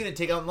 You're going to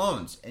take out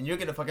loans. And you're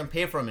going to fucking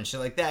pay for them and shit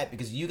like that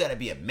because you got to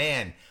be a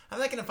man. I'm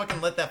not going to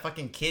fucking let that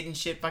fucking kid and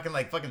shit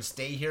fucking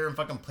stay here and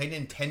fucking play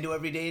Nintendo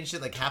every day and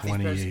shit like half these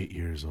 28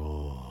 years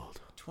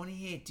old.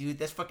 28, dude.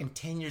 That's fucking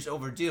 10 years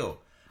overdue.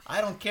 I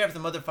don't care if the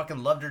mother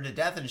fucking loved her to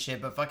death and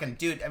shit, but fucking,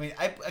 dude, I mean,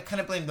 I kind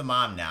of blame the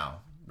mom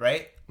now,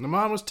 right? The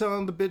mom was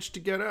telling the bitch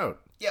to get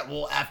out. Yeah,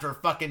 well, after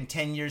fucking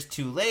 10 years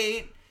too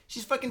late,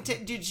 she's fucking,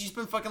 dude, she's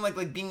been fucking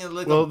like being a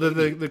little. Well,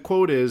 the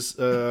quote is,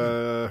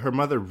 her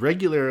mother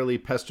regularly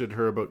pestered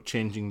her about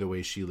changing the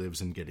way she lives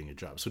and getting a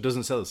job. So it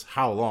doesn't tell us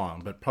how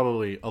long, but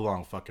probably a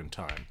long fucking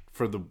time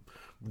for the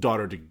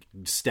daughter to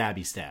stab.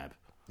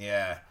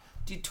 Yeah.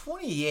 Dude,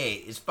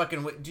 28 is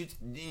fucking... Dude,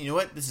 you know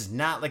what? This is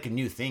not like a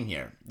new thing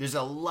here. There's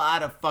a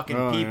lot of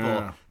fucking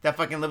people that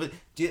fucking live with...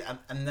 Dude,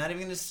 I'm not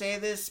even going to say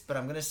this, but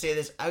I'm going to say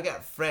this. I've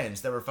got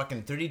friends that were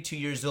fucking 32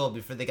 years old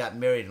before they got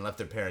married and left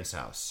their parents'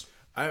 house.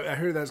 I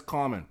heard that's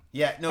common.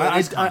 Yeah, no, it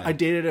is common. I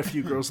dated a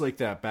few girls like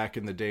that back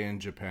in the day in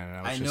Japan.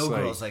 And I know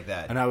girls like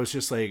that. And I was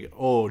just like,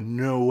 oh,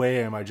 no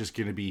way am I just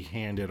going to be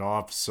handed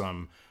off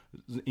some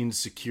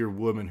insecure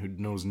woman who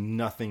knows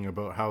nothing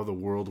about how the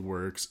world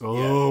works.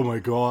 Oh my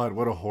god,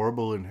 what a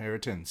horrible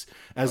inheritance.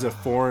 As a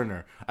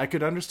foreigner, I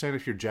could understand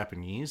if you're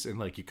Japanese and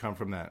like you come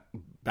from that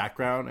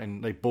background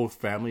and like both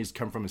families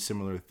come from a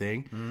similar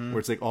thing where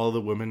it's like all the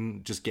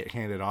women just get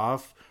handed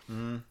off.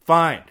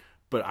 Fine,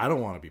 but I don't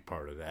want to be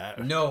part of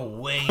that. No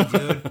way,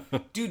 dude.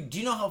 Dude, do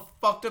you know how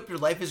fucked up your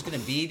life is gonna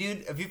be,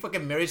 dude? If you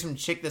fucking marry some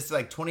chick that's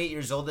like 28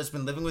 years old that's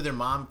been living with her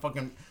mom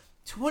fucking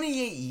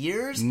 28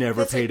 years,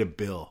 never paid a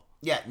bill.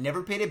 Yeah,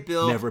 never paid a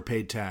bill. Never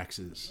paid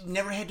taxes.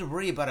 Never had to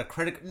worry about a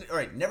credit...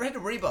 Alright, never had to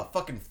worry about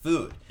fucking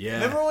food. Yeah.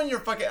 Remember when you're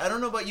fucking... I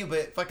don't know about you,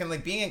 but fucking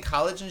like being in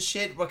college and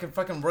shit,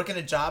 fucking working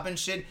a job and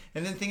shit,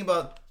 and then thinking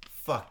about,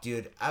 fuck,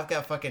 dude, I've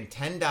got fucking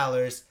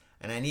 $10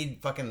 and I need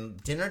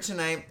fucking dinner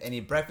tonight, I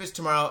need breakfast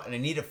tomorrow, and I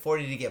need a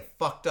 40 to get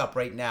fucked up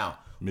right now.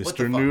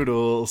 Mr.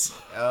 Noodles.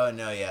 Oh,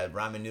 no, yeah.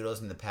 Ramen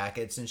noodles in the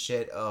packets and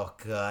shit. Oh,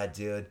 God,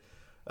 dude.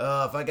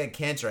 Oh, if I got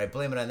cancer, I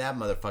blame it on that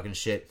motherfucking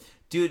shit.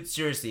 Dude,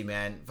 seriously,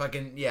 man.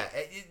 Fucking, yeah.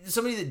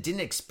 Somebody that didn't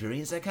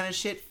experience that kind of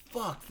shit,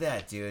 fuck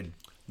that, dude.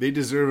 They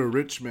deserve a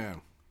rich man.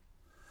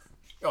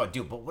 Oh,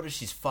 dude, but what if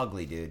she's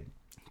fugly, dude?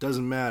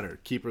 Doesn't matter.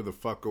 Keep her the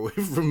fuck away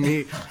from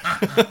me.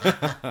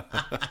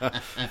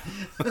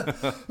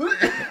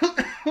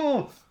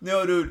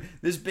 No, dude.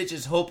 This bitch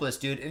is hopeless,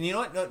 dude. And you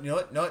know what? No,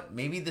 you know what?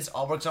 Maybe this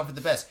all works out for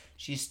the best.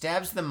 She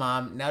stabs the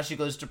mom. Now she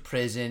goes to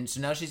prison.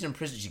 So now she's in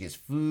prison. She gets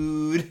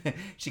food.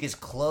 She gets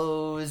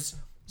clothes.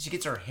 She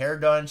gets her hair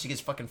done. She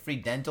gets fucking free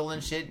dental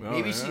and shit. Oh,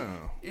 Maybe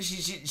yeah.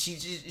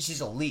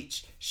 she's a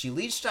leech. She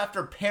leeched off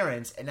her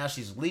parents, and now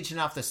she's leeching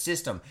off the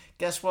system.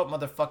 Guess what,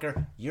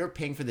 motherfucker? You're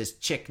paying for this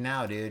chick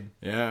now, dude.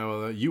 Yeah,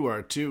 well, you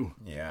are too.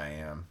 Yeah, I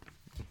am.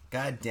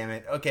 God damn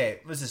it. Okay,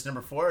 was this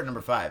number 4 or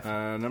number 5?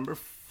 Number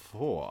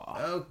 4.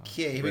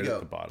 Okay, here we go. At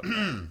the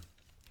bottom.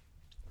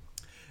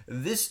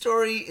 This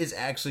story is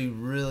actually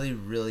really,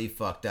 really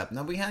fucked up.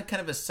 Now, we had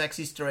kind of a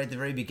sexy story at the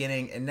very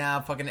beginning, and now,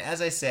 fucking, as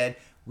I said,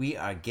 we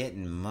are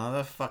getting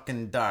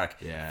motherfucking dark.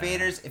 Yeah.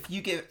 Faders, if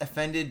you get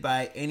offended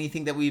by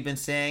anything that we've been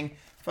saying,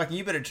 fucking,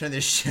 you better turn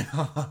this shit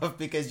off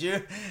because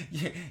your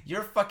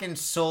fucking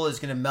soul is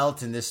gonna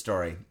melt in this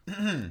story.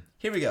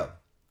 Here we go.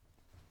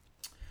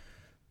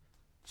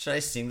 Should I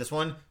sing this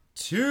one?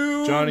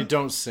 Johnny,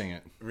 don't sing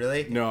it.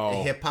 Really?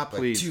 No. Hip hop, like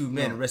please. 2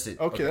 men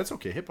arrested. Okay, that's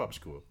okay. Hip hop's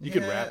cool. You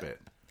can rap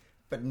it.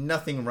 But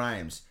nothing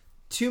rhymes.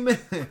 2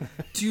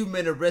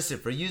 men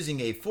arrested for using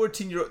a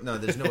 14-year-old... No,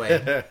 there's no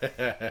way.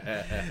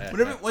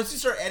 Once you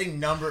start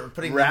adding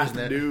putting rap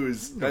numbers in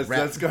news.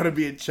 That's got to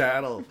be a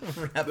channel.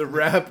 The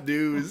rap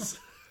news.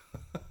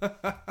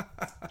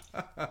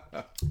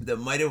 That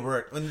might have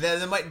worked.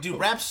 Dude,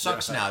 rap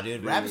sucks now,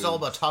 dude. Rap is all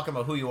about talking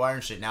about who you are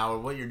and shit now or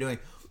what you're doing.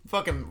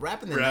 Fucking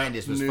rap in the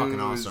 90s was fucking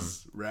awesome.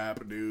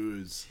 Rap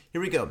news.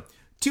 Here we go.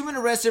 2 men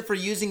arrested for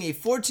using a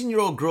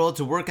 14-year-old girl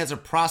to work as a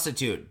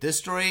prostitute. This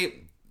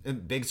story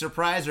big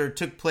surpriser,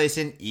 took place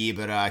in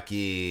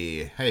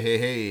Ibaraki.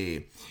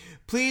 Hey.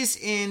 Police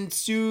in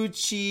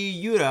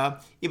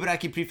Tsuchiyura,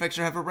 Ibaraki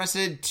Prefecture, have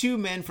arrested 2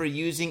 men for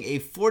using a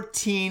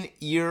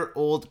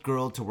 14-year-old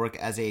girl to work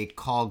as a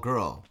call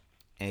girl,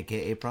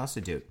 aka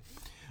prostitute.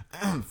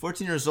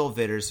 14 years old,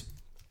 Viders.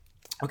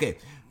 Okay,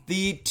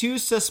 the 2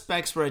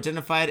 suspects were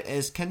identified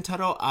as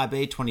Kentaro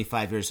Abe,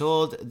 25 years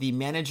old, the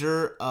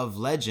manager of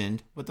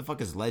Legend. What the fuck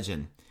is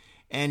Legend?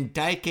 And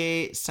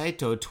Daike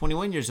Saito,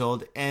 21 years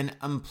old, an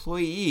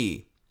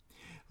employee.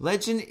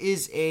 Legend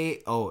is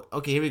a... Oh,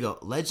 okay, here we go.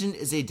 Legend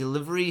is a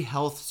delivery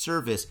health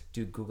service.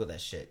 Dude, Google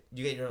that shit.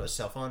 You got your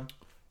cell phone?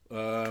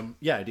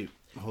 Yeah, I do.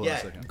 Hold on a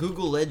second.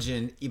 Google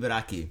Legend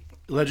Ibaraki.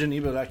 Legend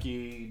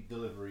Ibaraki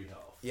Delivery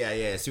Health.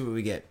 Yeah, see what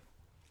we get.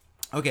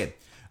 Okay.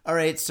 All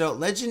right, so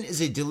Legend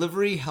is a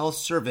delivery health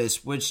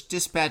service which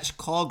dispatch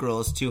call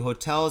girls to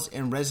hotels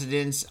and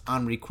residents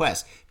on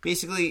request.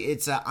 Basically,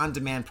 it's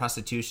on-demand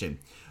prostitution.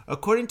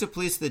 According to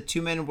police, the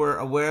 2 men were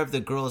aware of the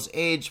girl's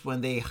age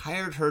when they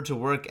hired her to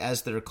work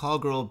as their call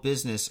girl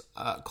business,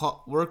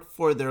 work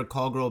for their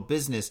call girl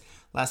business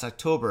last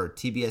October,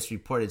 TBS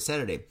reported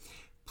Saturday.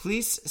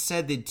 Police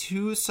said the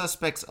 2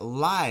 suspects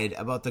lied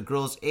about the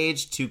girl's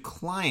age to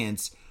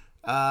clients,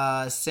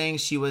 saying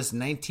she was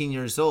 19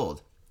 years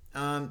old.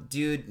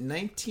 Dude,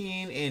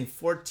 19 and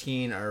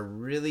 14 are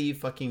really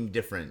fucking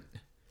different.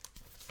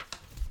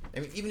 I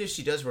mean, even if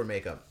she does wear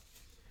makeup.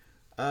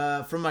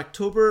 From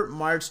October,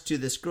 March to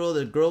this girl,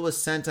 the girl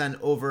was sent on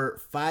over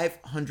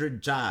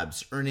 500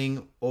 jobs,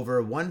 earning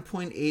over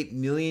 1.8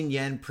 million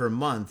yen per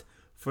month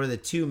for the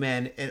 2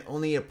 men and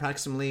only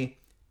approximately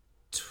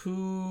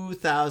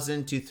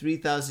 2,000 to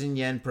 3,000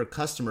 yen per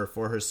customer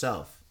for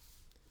herself.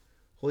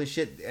 Holy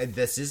shit,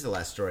 this is the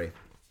last story.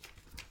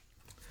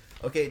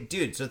 Okay,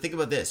 dude, so think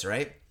about this,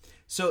 right?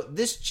 So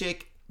this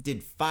chick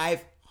did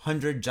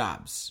 500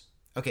 jobs.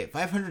 Okay,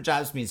 500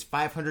 jobs means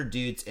 500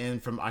 dudes,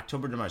 and from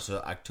October to March. So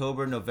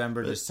October,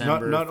 November,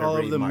 December, Not February,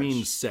 all of them March.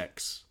 mean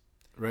sex,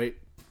 right?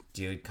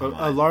 Dude, come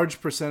on. A large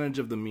percentage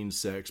of them means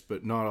sex,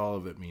 but not all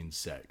of it means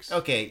sex.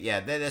 Okay, yeah,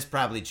 that's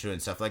probably true and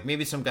stuff. Like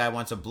maybe some guy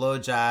wants a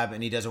blowjob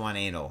and he doesn't want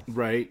anal.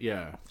 Right,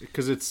 yeah.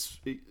 Because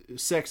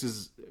sex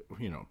is,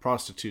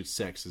 prostitute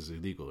sex is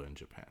illegal in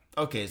Japan.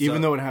 Okay, so...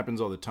 Even though it happens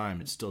all the time,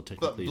 it's still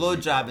technically illegal.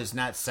 Blowjob is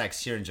not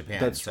sex here in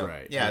Japan. That's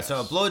right. Yeah, yes. so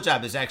a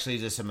blowjob is actually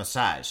just a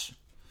massage.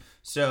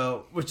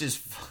 So, which is...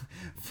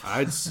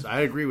 I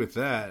agree with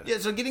that. Yeah,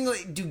 so getting a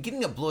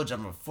blowjob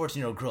from a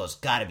 14-year-old girl has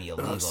got to be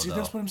illegal, See, though.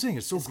 that's what I'm saying.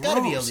 It's gross.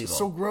 Gotta be illegal. It's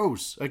so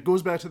gross. It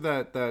goes back to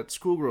that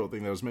schoolgirl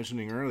thing that I was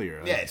mentioning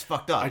earlier. Yeah, it's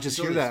fucked up. I just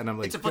hear that and I'm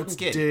like, it's a fucking that's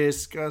kid.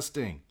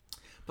 Disgusting.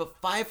 But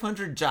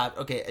 500 jobs...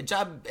 Okay, a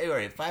job... All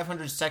right,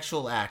 500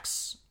 sexual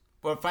acts...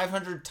 Or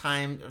 500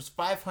 times... There's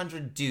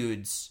 500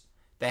 dudes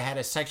that had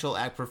a sexual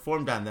act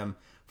performed on them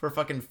for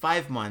fucking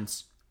 5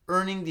 months,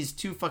 earning these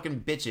 2 fucking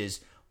bitches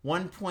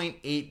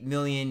 1.8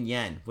 million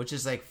yen, which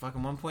is like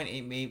fucking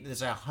 1.8 million.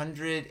 That's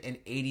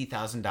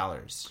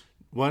 $180,000.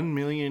 1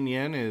 million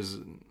yen is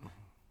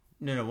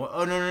No.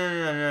 Oh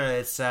no.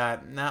 It's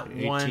not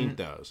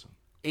 $18,000.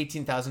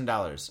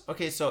 $18,000.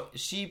 Okay, so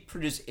she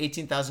produced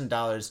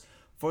 $18,000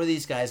 for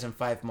these guys in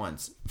 5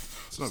 months.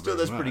 Still,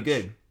 that's pretty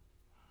good.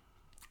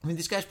 I mean,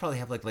 these guys probably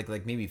have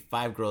like maybe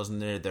 5 girls in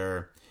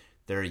their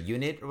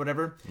unit or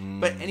whatever.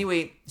 But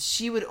anyway,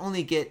 she would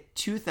only get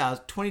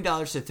 $20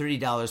 to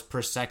 $30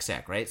 per sex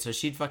act, right? So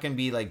she'd fucking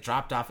be like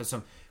dropped off at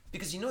some...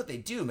 Because you know what they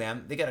do,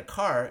 man? They got a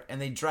car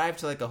and they drive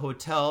to like a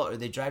hotel or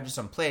they drive to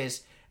some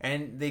place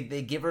and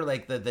they give her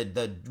like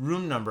the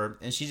room number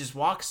and she just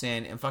walks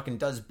in and fucking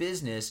does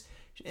business.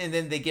 And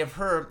then they give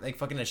her like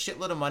fucking a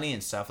shitload of money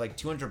and stuff, like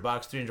 $200,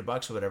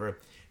 $300 or whatever.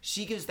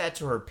 She gives that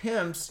to her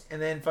pimps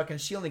and then fucking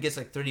she only gets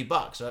like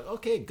 $30. So like,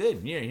 okay,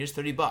 good. Here's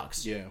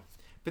 $30. Yeah.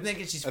 But then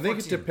she's... I think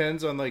it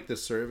depends on like the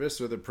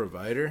service or the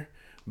provider,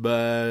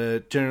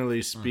 but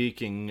generally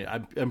speaking,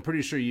 I'm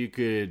pretty sure you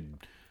could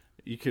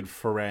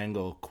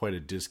finagle quite a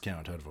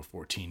discount out of a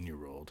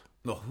 14-year-old.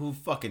 Well, who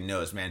fucking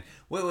knows, man?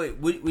 Wait,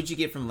 what'd you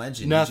get from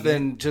Legend?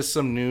 Nothing, just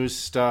some news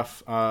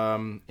stuff.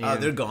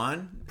 They're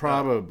gone?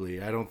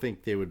 Probably. I don't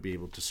think they would be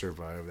able to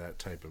survive that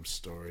type of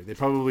story. They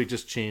probably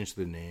just changed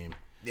the name.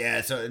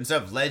 Yeah, so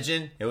instead of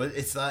Legend,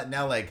 it's not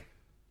now like...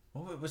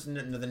 What was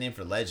another name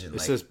for Legend? It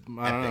like, says,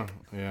 I don't Epic.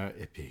 know. Yeah,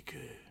 Epic.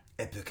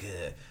 Epic.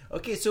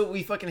 Okay, so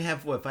we fucking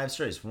have, 5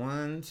 stories?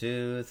 1,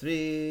 2,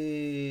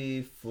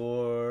 3,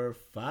 4,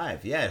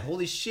 5. Yeah,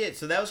 holy shit.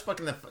 So that was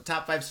fucking the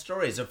top 5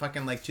 stories of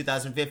fucking,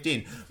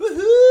 2015.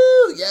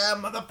 Woohoo! Yeah,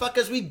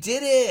 motherfuckers, we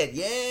did it!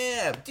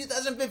 Yeah!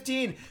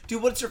 2015!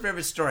 Dude, what's your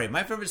favorite story?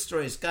 My favorite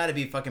story has got to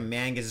be fucking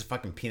man gets his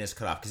fucking penis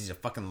cut off because he's a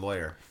fucking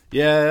lawyer.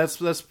 Yeah,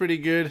 that's pretty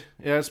good.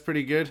 Yeah, that's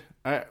pretty good.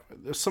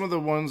 Some of the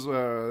ones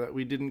that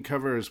we didn't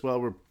cover as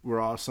well were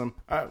awesome.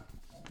 I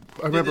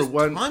remember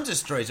one. Tons of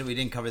stories that we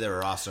didn't cover that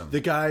were awesome. The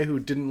guy who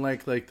didn't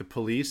like the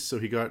police, so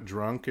he got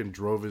drunk and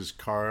drove his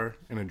car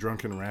in a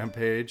drunken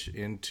rampage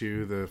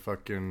into the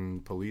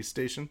fucking police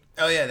station.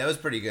 Oh yeah, that was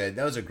pretty good.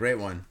 That was a great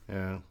one.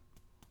 Yeah.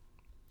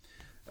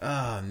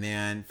 Oh,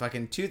 man.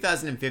 Fucking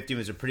 2015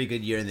 was a pretty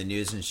good year in the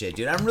news and shit,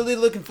 dude. I'm really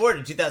looking forward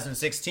to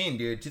 2016,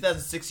 dude.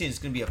 2016 is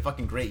going to be a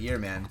fucking great year,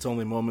 man. It's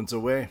only moments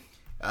away.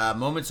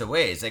 Moments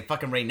away. It's like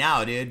fucking right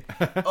now, dude.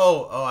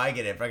 Oh, I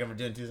get it. Fucking we're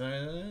doing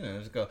 2000.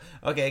 Let's go.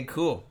 Okay,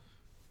 cool.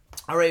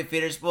 All right,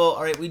 faders. Well,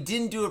 all right, we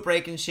didn't do a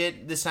break and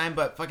shit this time,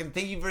 but fucking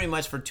thank you very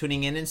much for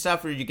tuning in and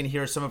stuff, where you can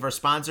hear some of our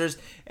sponsors.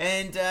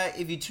 And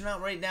if you tune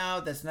out right now,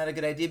 that's not a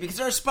good idea, because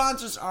our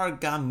sponsors are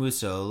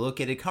Gamuso,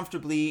 located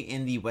comfortably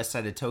in the west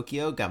side of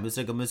Tokyo.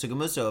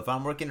 Gamuso. If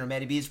I'm working or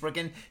Maddie B is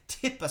working,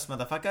 tip us,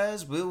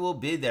 motherfuckers. We will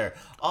be there.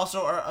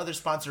 Also, our other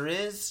sponsor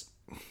is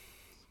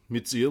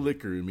MITSUYA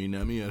Liquor,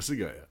 Minami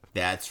Asagaya.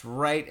 That's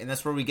right, and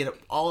that's where we get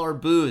all our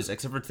booze,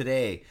 except for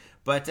today.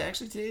 But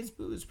actually, today's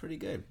booze is pretty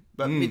good.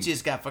 But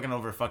Mitsuya's got fucking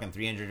over fucking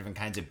 300 different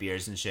kinds of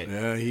beers and shit.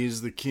 Yeah,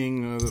 he's the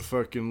king of the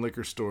fucking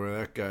liquor store,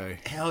 that guy.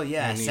 Hell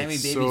yeah, and Sammy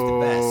Baby's so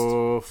the best.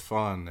 So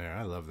fun there.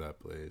 I love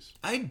that place.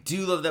 I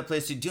do love that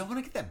place too. Dude, I want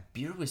to get that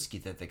beer whiskey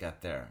that they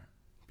got there.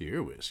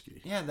 Beer whiskey?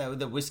 Yeah,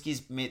 the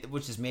whiskey's made,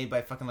 which is made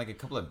by fucking like a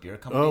couple of beer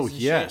companies. Oh,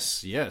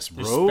 yes. There's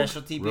Rogue?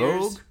 specialty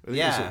beers.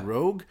 Yeah. Is it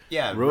Rogue?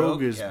 Yeah,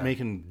 Rogue is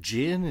making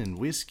gin and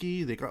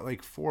whiskey. They got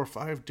like 4 or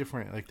 5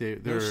 different, like they're...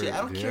 No shit. I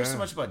don't care so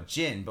much about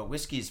gin, but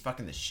whiskey is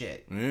fucking the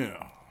shit.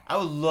 Yeah. I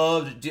would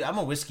love to, dude. I'm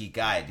a whiskey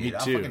guy, dude. Me too.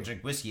 I'll fucking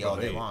drink whiskey all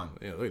day long.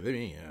 Yeah, look at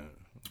me.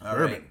 All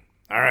bourbon. right.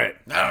 All right.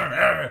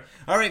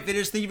 All right,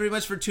 faders, thank you very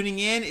much for tuning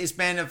in. It's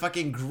been a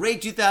fucking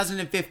great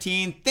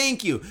 2015.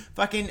 Thank you.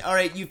 Fucking, all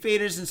right, you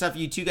faders and stuff,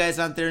 you two guys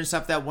out there and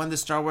stuff that won the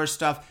Star Wars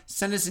stuff,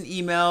 send us an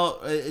email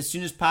as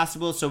soon as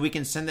possible so we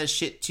can send that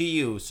shit to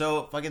you.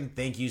 So, fucking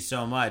thank you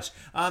so much.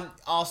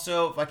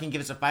 Also, fucking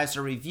give us a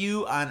 5-star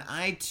review on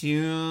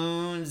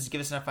iTunes.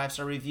 Give us a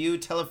 5-star review.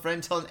 Tell a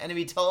friend, tell an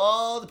enemy, tell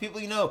all the people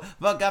you know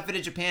about Got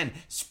Faded Japan.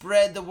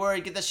 Spread the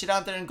word. Get that shit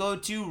out there and go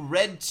to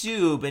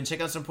RedTube and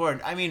check out some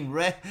porn. I mean,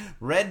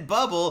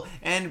 Redbubble,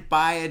 and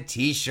buy a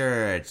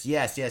t-shirt.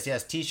 Yes,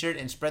 t-shirt,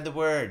 and spread the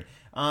word.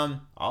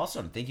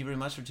 Awesome. Thank you very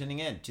much for tuning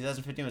in.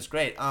 2015 was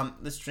great.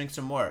 Let's drink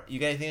some more. You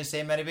got anything to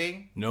say, Matty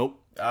B? Nope.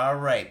 All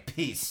right.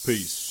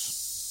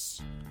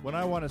 Peace. When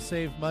I want to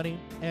save money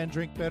and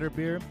drink better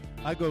beer,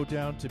 I go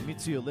down to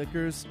Mitsuya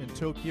Liquors in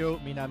Tokyo,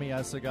 Minami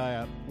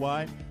Asagaya.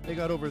 Why? They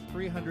got over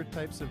 300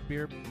 types of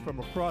beer from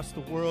across the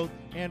world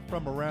and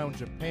from around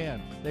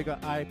Japan. They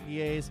got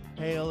IPAs,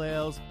 pale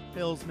ales,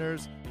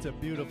 pilsners. It's a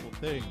beautiful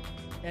thing.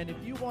 And if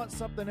you want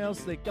something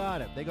else, they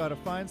got it. They got a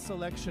fine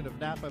selection of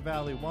Napa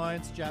Valley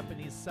wines,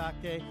 Japanese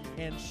sake,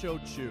 and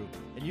shochu.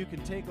 And you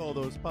can take all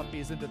those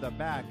puppies into the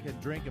back and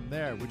drink them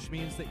there, which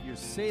means that you're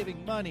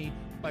saving money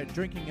by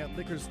drinking at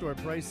liquor store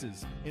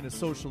prices in a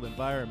social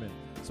environment.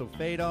 So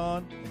fade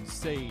on and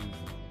save.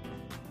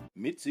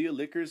 Mitsuya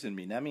Liquors in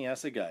Minami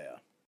Asagaya.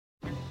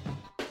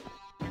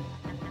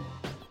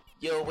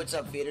 Yo, what's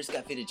up, faders?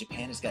 Got Faded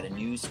Japan has got a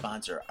new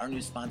sponsor. Our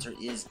new sponsor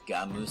is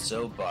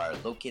Gamuso Bar,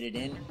 located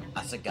in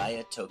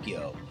Asagaya,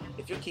 Tokyo.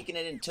 If you're kicking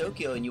it in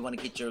Tokyo and you want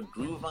to get your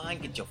groove on,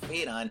 get your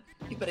fade on,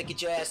 you better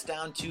get your ass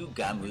down to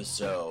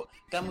Gamuso.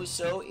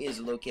 Gamuso is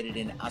located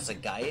in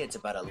Asagaya. It's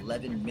about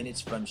 11 minutes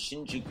from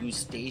Shinjuku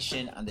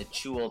Station on the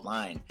Chuo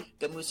line.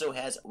 Gamuso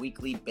has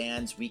weekly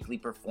bands, weekly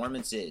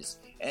performances.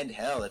 And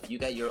hell, if you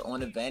got your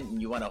own event and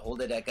you want to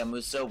hold it at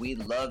Gamuso,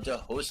 we'd love to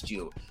host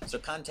you. So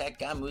contact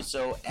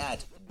Gamuso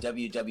at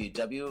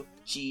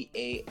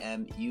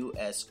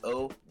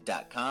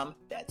www.gamuso.com.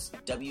 That's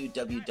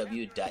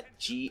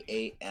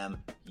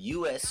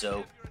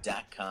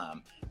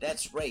www.gamuso.com.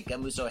 That's right,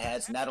 Gamuso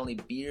has not only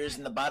beers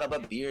in the bottle,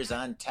 but beers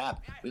on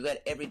tap. We've got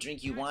every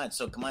drink you want,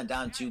 so come on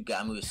down to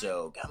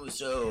Gamuso.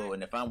 Gamuso,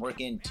 and if I'm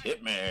working,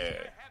 tip me.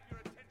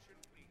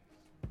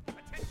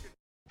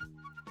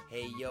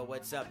 Hey, yo,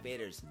 what's up,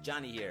 faders?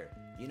 Johnny here.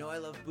 You know I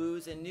love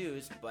booze and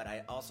news, but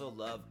I also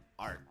love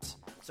art.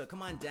 So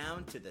come on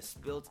down to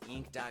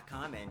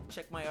thespiltink.com and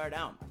check my art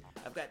out.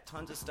 I've got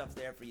tons of stuff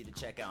there for you to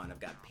check out. And I've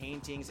got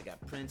paintings, I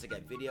got prints, I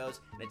got videos.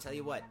 And I tell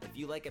you what, if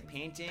you like a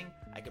painting,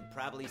 I could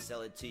probably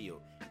sell it to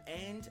you.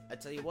 And I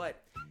tell you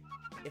what,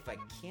 if I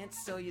can't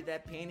sell you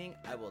that painting,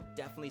 I will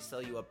definitely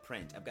sell you a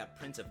print. I've got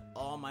prints of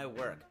all my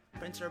work.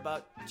 Prints are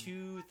about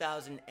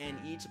 2,000 yen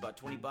each, about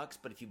 $20,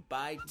 but if you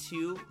buy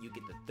 2, you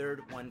get the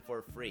third one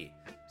for free.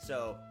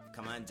 So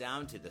come on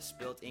down to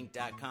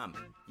thespiltink.com.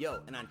 Yo,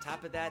 and on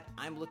top of that,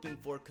 I'm looking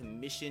for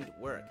commissioned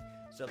work.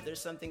 So if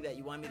there's something that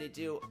you want me to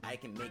do, I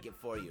can make it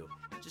for you.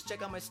 Just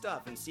check out my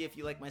stuff and see if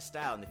you like my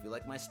style. And if you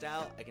like my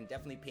style, I can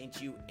definitely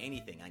paint you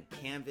anything on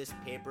canvas,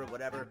 paper,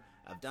 whatever.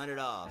 I've done it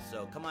all.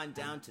 So come on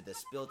down to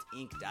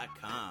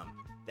thespiltink.com.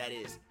 That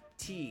is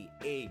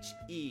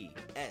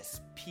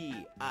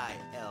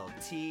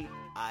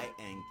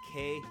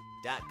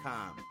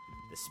THESPILTINK.com.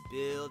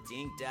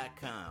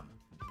 Thespiltink.com.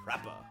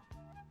 Proper.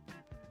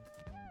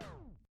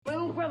 My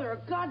own brother, a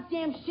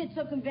goddamn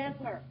shit-sucking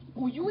vampire.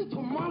 Oh, you wait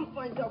till Mom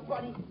finds out,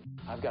 buddy.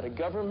 I've got a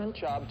government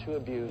job to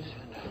abuse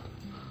and a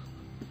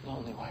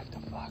lonely wife to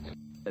fuck.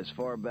 As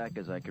far back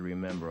as I can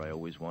remember, I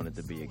always wanted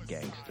to be a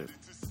gangster.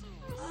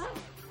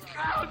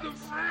 God, the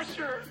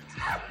pressure!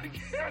 I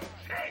can't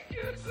take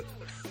it!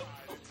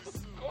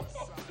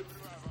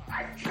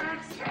 I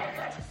can't take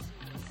it!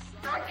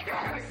 I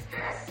can't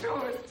stand to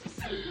it!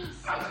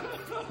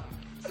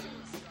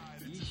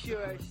 You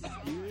sure I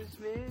should do this,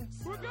 man?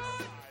 We're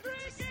going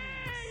freaky!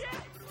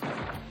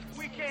 Yeah.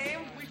 We came,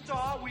 we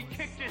saw, we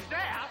kicked his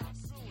ass!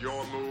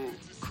 Your move,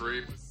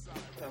 creep.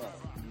 Oh,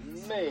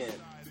 man.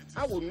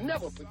 I will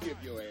never forgive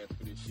your ass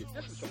for this shit.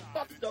 This is some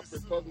fucked up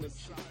repugnant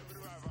shit.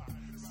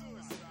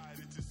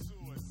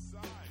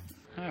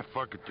 Ah,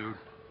 fuck it, dude.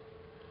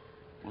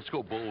 Let's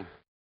go bold.